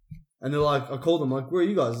 And they're like, I called them, like, where are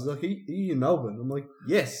you guys? It's like, are you in Melbourne? I'm like,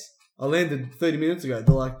 yes. I landed 30 minutes ago.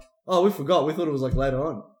 They're like, oh, we forgot. We thought it was like later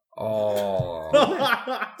on. Oh.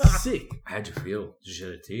 Sick. How'd you feel? Did you shed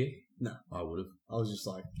a tear? No. I would have. I was just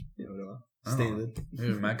like, whatever. Oh. Standard.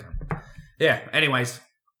 Yeah, anyways,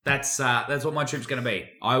 that's what my trip's going to be.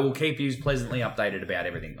 I will keep you pleasantly updated about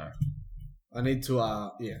everything, though. I need to,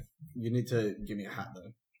 you need to give me a hat,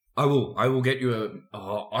 though. I will get you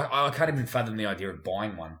I can't even fathom the idea of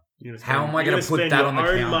buying one. How am I going gonna put that on the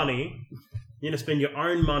own counter? money? You're going to spend your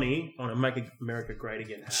own money on a Make America Great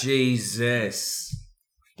Again hat. Jesus.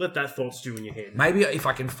 Let that thought stew in your head. Maybe if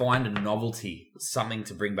I can find a novelty, something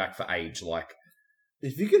to bring back for age, like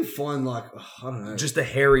If you can find, like, I don't know. just a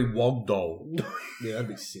hairy wog doll. Yeah, that'd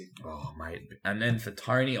be sick. Oh, mate. And then for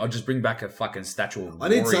Tony, I'll just bring back a fucking statue of I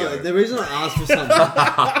need Wario. something. The reason I asked for something,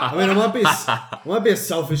 I mean, I might be a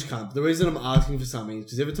selfish cunt, but the reason I'm asking for something is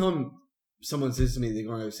because every time someone says to me they're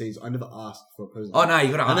going overseas, I never ask for a present. Oh, no, you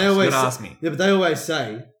gotta And ask. they You always gotta say- ask me. Yeah, but they always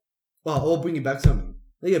say, "Oh, I'll bring you back something."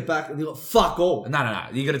 They get back and they're like, "Fuck all." No.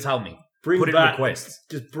 You gotta tell me. Bring Put in back, requests.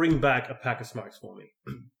 Just bring back a pack of smokes for me.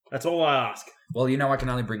 That's all I ask. Well, you know I can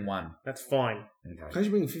only bring one. That's fine. Okay. Can't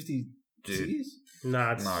you bring 50 Dude. ciggies?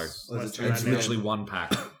 No, it's No. less Oh, than it's that It's now. literally one pack.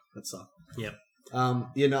 That sucks. Yep.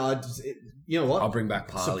 You know what? I'll bring back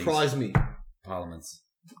Parleys. Surprise me. Parliaments.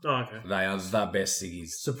 Oh, okay. They are the best ciggies.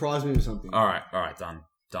 Surprise me with something. All right, done.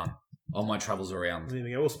 On my travels around. There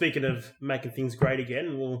we go. Well, speaking of making things great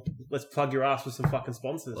again, let's plug your ass with some fucking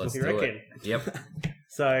sponsors. Let's what do you do reckon? it. Yep.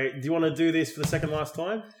 So, do you want to do this for the second last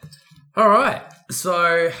time? All right.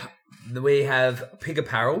 So we have Pig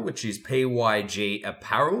Apparel, which is PYG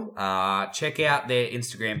Apparel. Check out their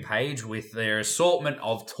Instagram page with their assortment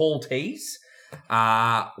of tall tees.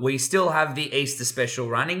 We still have the Easter special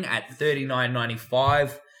running at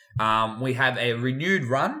 $39.95. We have a renewed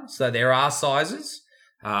run, so there are sizes.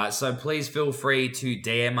 So please feel free to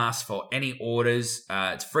DM us for any orders.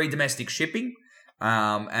 It's free domestic shipping.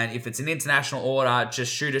 And if it's an international order,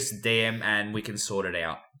 just shoot us a DM and we can sort it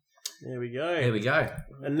out. There we go. There we go.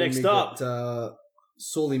 And next we up, got,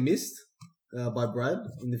 Sorely Missed by Brad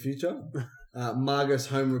in the future. Margus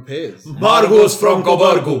Home Repairs. Margos from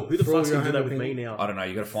Coburgo. who the For all fuck's your going to do that home with me opinion. now? I don't know.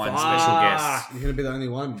 You got to find special guests. You're going to be the only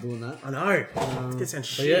one doing that. I know. That sounds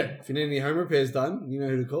So shit. yeah, if you need any home repairs done, you know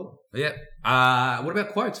who to call. Yeah. What about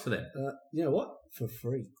quotes for them? You know what? For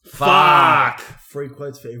free. Fuck. Free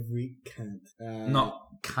quotes for every cunt. Not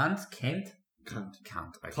cunt, Kent? Cunt.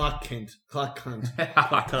 Cunt. Okay. Clark Kent. Clark Cunt.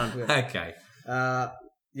 Cunt. Okay.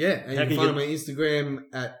 Yeah, and How you can can you find me on Instagram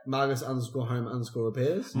at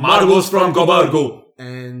Margus_home_repairs Margos from Coburgo.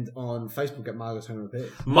 and on Facebook at Margus Home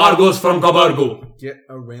Repairs. Margos from Coburgo. Get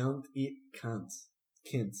around it, cunts.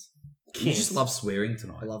 Kints. You just love swearing I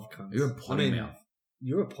tonight. love cunts. You're a potty mouth.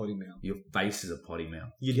 You're a potty mouth. Your face is a potty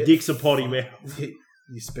mouth. Your Get dick's a potty mouth.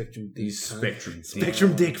 You spectrum dick. You cunt. spectrum dick.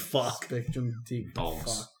 Spectrum dick fuck. Spectrum dick.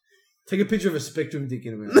 Dogs. Fuck. Take a picture of a spectrum dick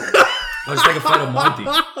in a minute. I'll just take a photo of my dick.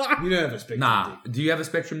 You don't have a spectrum Nah. dick. Do you have a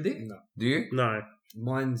spectrum dick? No. Do you? No.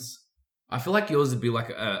 Mine's I feel like yours would be like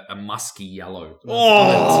a musky yellow.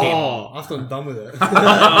 Oh! after I'm done with it.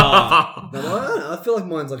 Oh. No, I feel like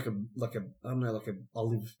mine's like a I don't know, like a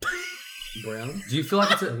olive brown. Do you feel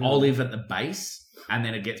like it's an olive at the base and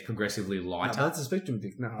then it gets progressively No, lighter? that's a spectrum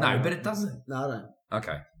dick. No, I No, don't. but it doesn't. No, I don't.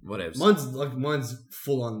 Okay, whatever. Mine's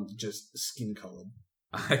full on just skin colored.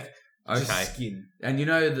 Okay. Just skin. And you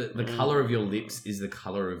know that the colour of your lips is the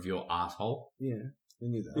colour of your arsehole? Yeah, I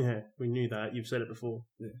knew that. Yeah, we knew that. You've said it before.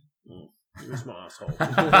 Yeah. You're a smart asshole.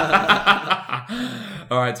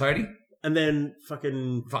 All right, Tony. And then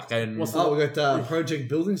fucking Fucking. What's Oh, we got Project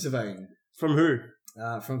Building Surveying from who?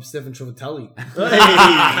 from Stefan Trovatelli.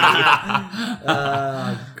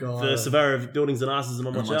 Hey! God. The surveyor of buildings and asses and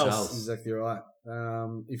not much Not much else. else. Exactly right.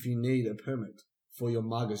 If you need a permit for your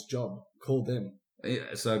Margus job, call them. Yeah,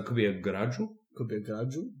 so it could be a garage. Could be a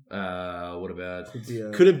garage. What about? Could be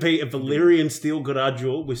a. Could it be a Valyrian steel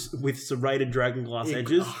Garadjul with serrated dragon glass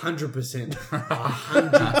edges? 100%.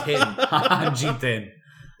 110. 110.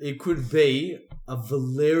 It could be a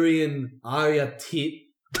Valerian Arya tit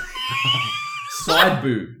Side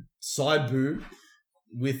boo. side boob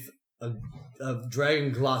with a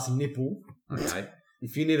dragon glass nipple. Okay.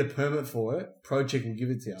 If you need a permit for it, ProCheck will give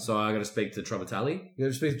it to you. So I got to speak to Trovatelli. You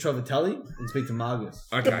got to speak to Trovatelli and speak to Margus.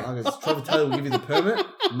 Okay. Margus. Trovatelli will give you the permit.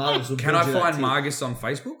 Margus will Can build I you that find tit. Margus on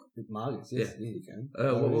Facebook? Margus, yes. Yeah, you can.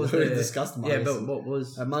 What was we the... discussed Margus. Yeah, but what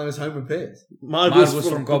was... Margus Home Repairs. Margus Margus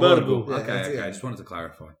from Coburgo. Coburgo. Yeah, Okay, that's it. okay. I just wanted to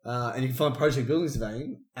clarify. And you can find Project Building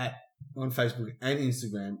Surveying on Facebook and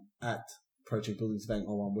Instagram at Project Building Surveying,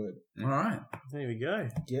 all one word. All right. There we go.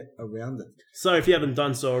 Get around it. So if you haven't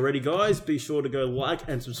done so already, guys, be sure to go like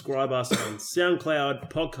and subscribe us on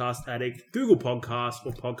SoundCloud, Podcast Addict, Google Podcasts,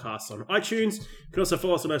 or Podcasts on iTunes. You can also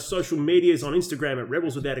follow us on our social medias on Instagram at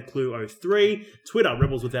Rebels Without a Clue 03, Twitter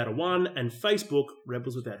Rebels Without a 1, and Facebook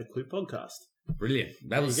Rebels Without a Clue Podcast. Brilliant.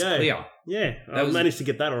 That was you go. clear. Yeah, That I was managed to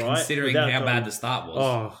get that all right. Considering without how going- bad the start was.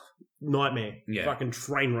 Oh, nightmare. Yeah. Fucking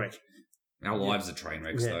train wreck. Our lives are train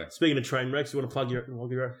wrecks, Yeah. though. Speaking of train wrecks, you want to plug your...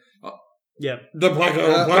 Oh. Yeah. The Plug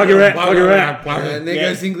her out. And there Yeah.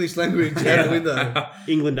 goes English language out the window.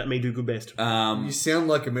 England at me do good best. You sound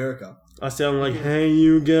like America. I sound like, hey,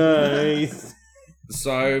 you guys.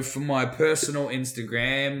 So for my personal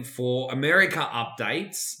Instagram, for America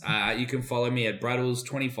updates, you can follow me at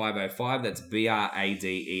Braddles2505. That's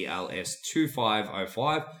BRADELS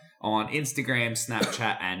 2505 on Instagram,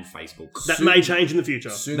 Snapchat, and Facebook. That may change in the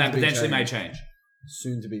future. Soon That to be potentially may changed. change.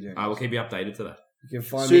 Soon to be changed. I will keep you updated to that. You can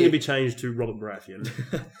find Soon me. to be changed to Robert Baratheon.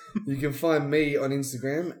 You can find me on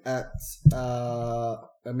Instagram at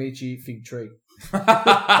Amici Fig Tree.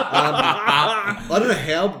 I don't know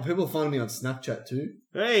how, but people find me on Snapchat too.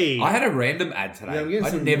 Hey. I had a random ad today. Yeah, I'm getting I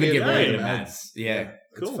some never weird get random random ads. ads. Yeah.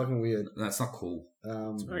 It's Cool. fucking weird. That's not cool.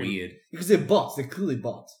 very- Weird. Because they're bots. They're clearly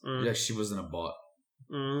bots. Yeah, she wasn't a bot.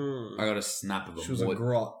 Mm. I got a snap of a She was a moit.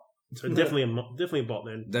 grot. So definitely a bot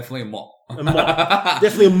then. Definitely a mot. A mot.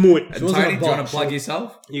 Definitely a moot. And She wasn't Tony, a do you want bot. to plug She-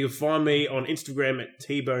 yourself? You can find me on Instagram at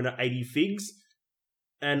tboner80figs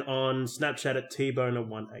and on Snapchat at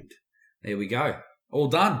tboner18. There we go. All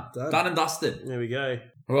done. Done. Done and dusted. There we go.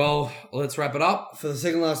 Well, let's wrap it up. For the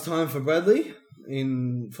second last time for Bradley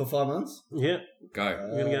for 5 months. Yeah. Go.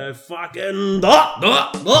 We're going to go fucking... Ah!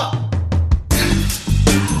 Ah!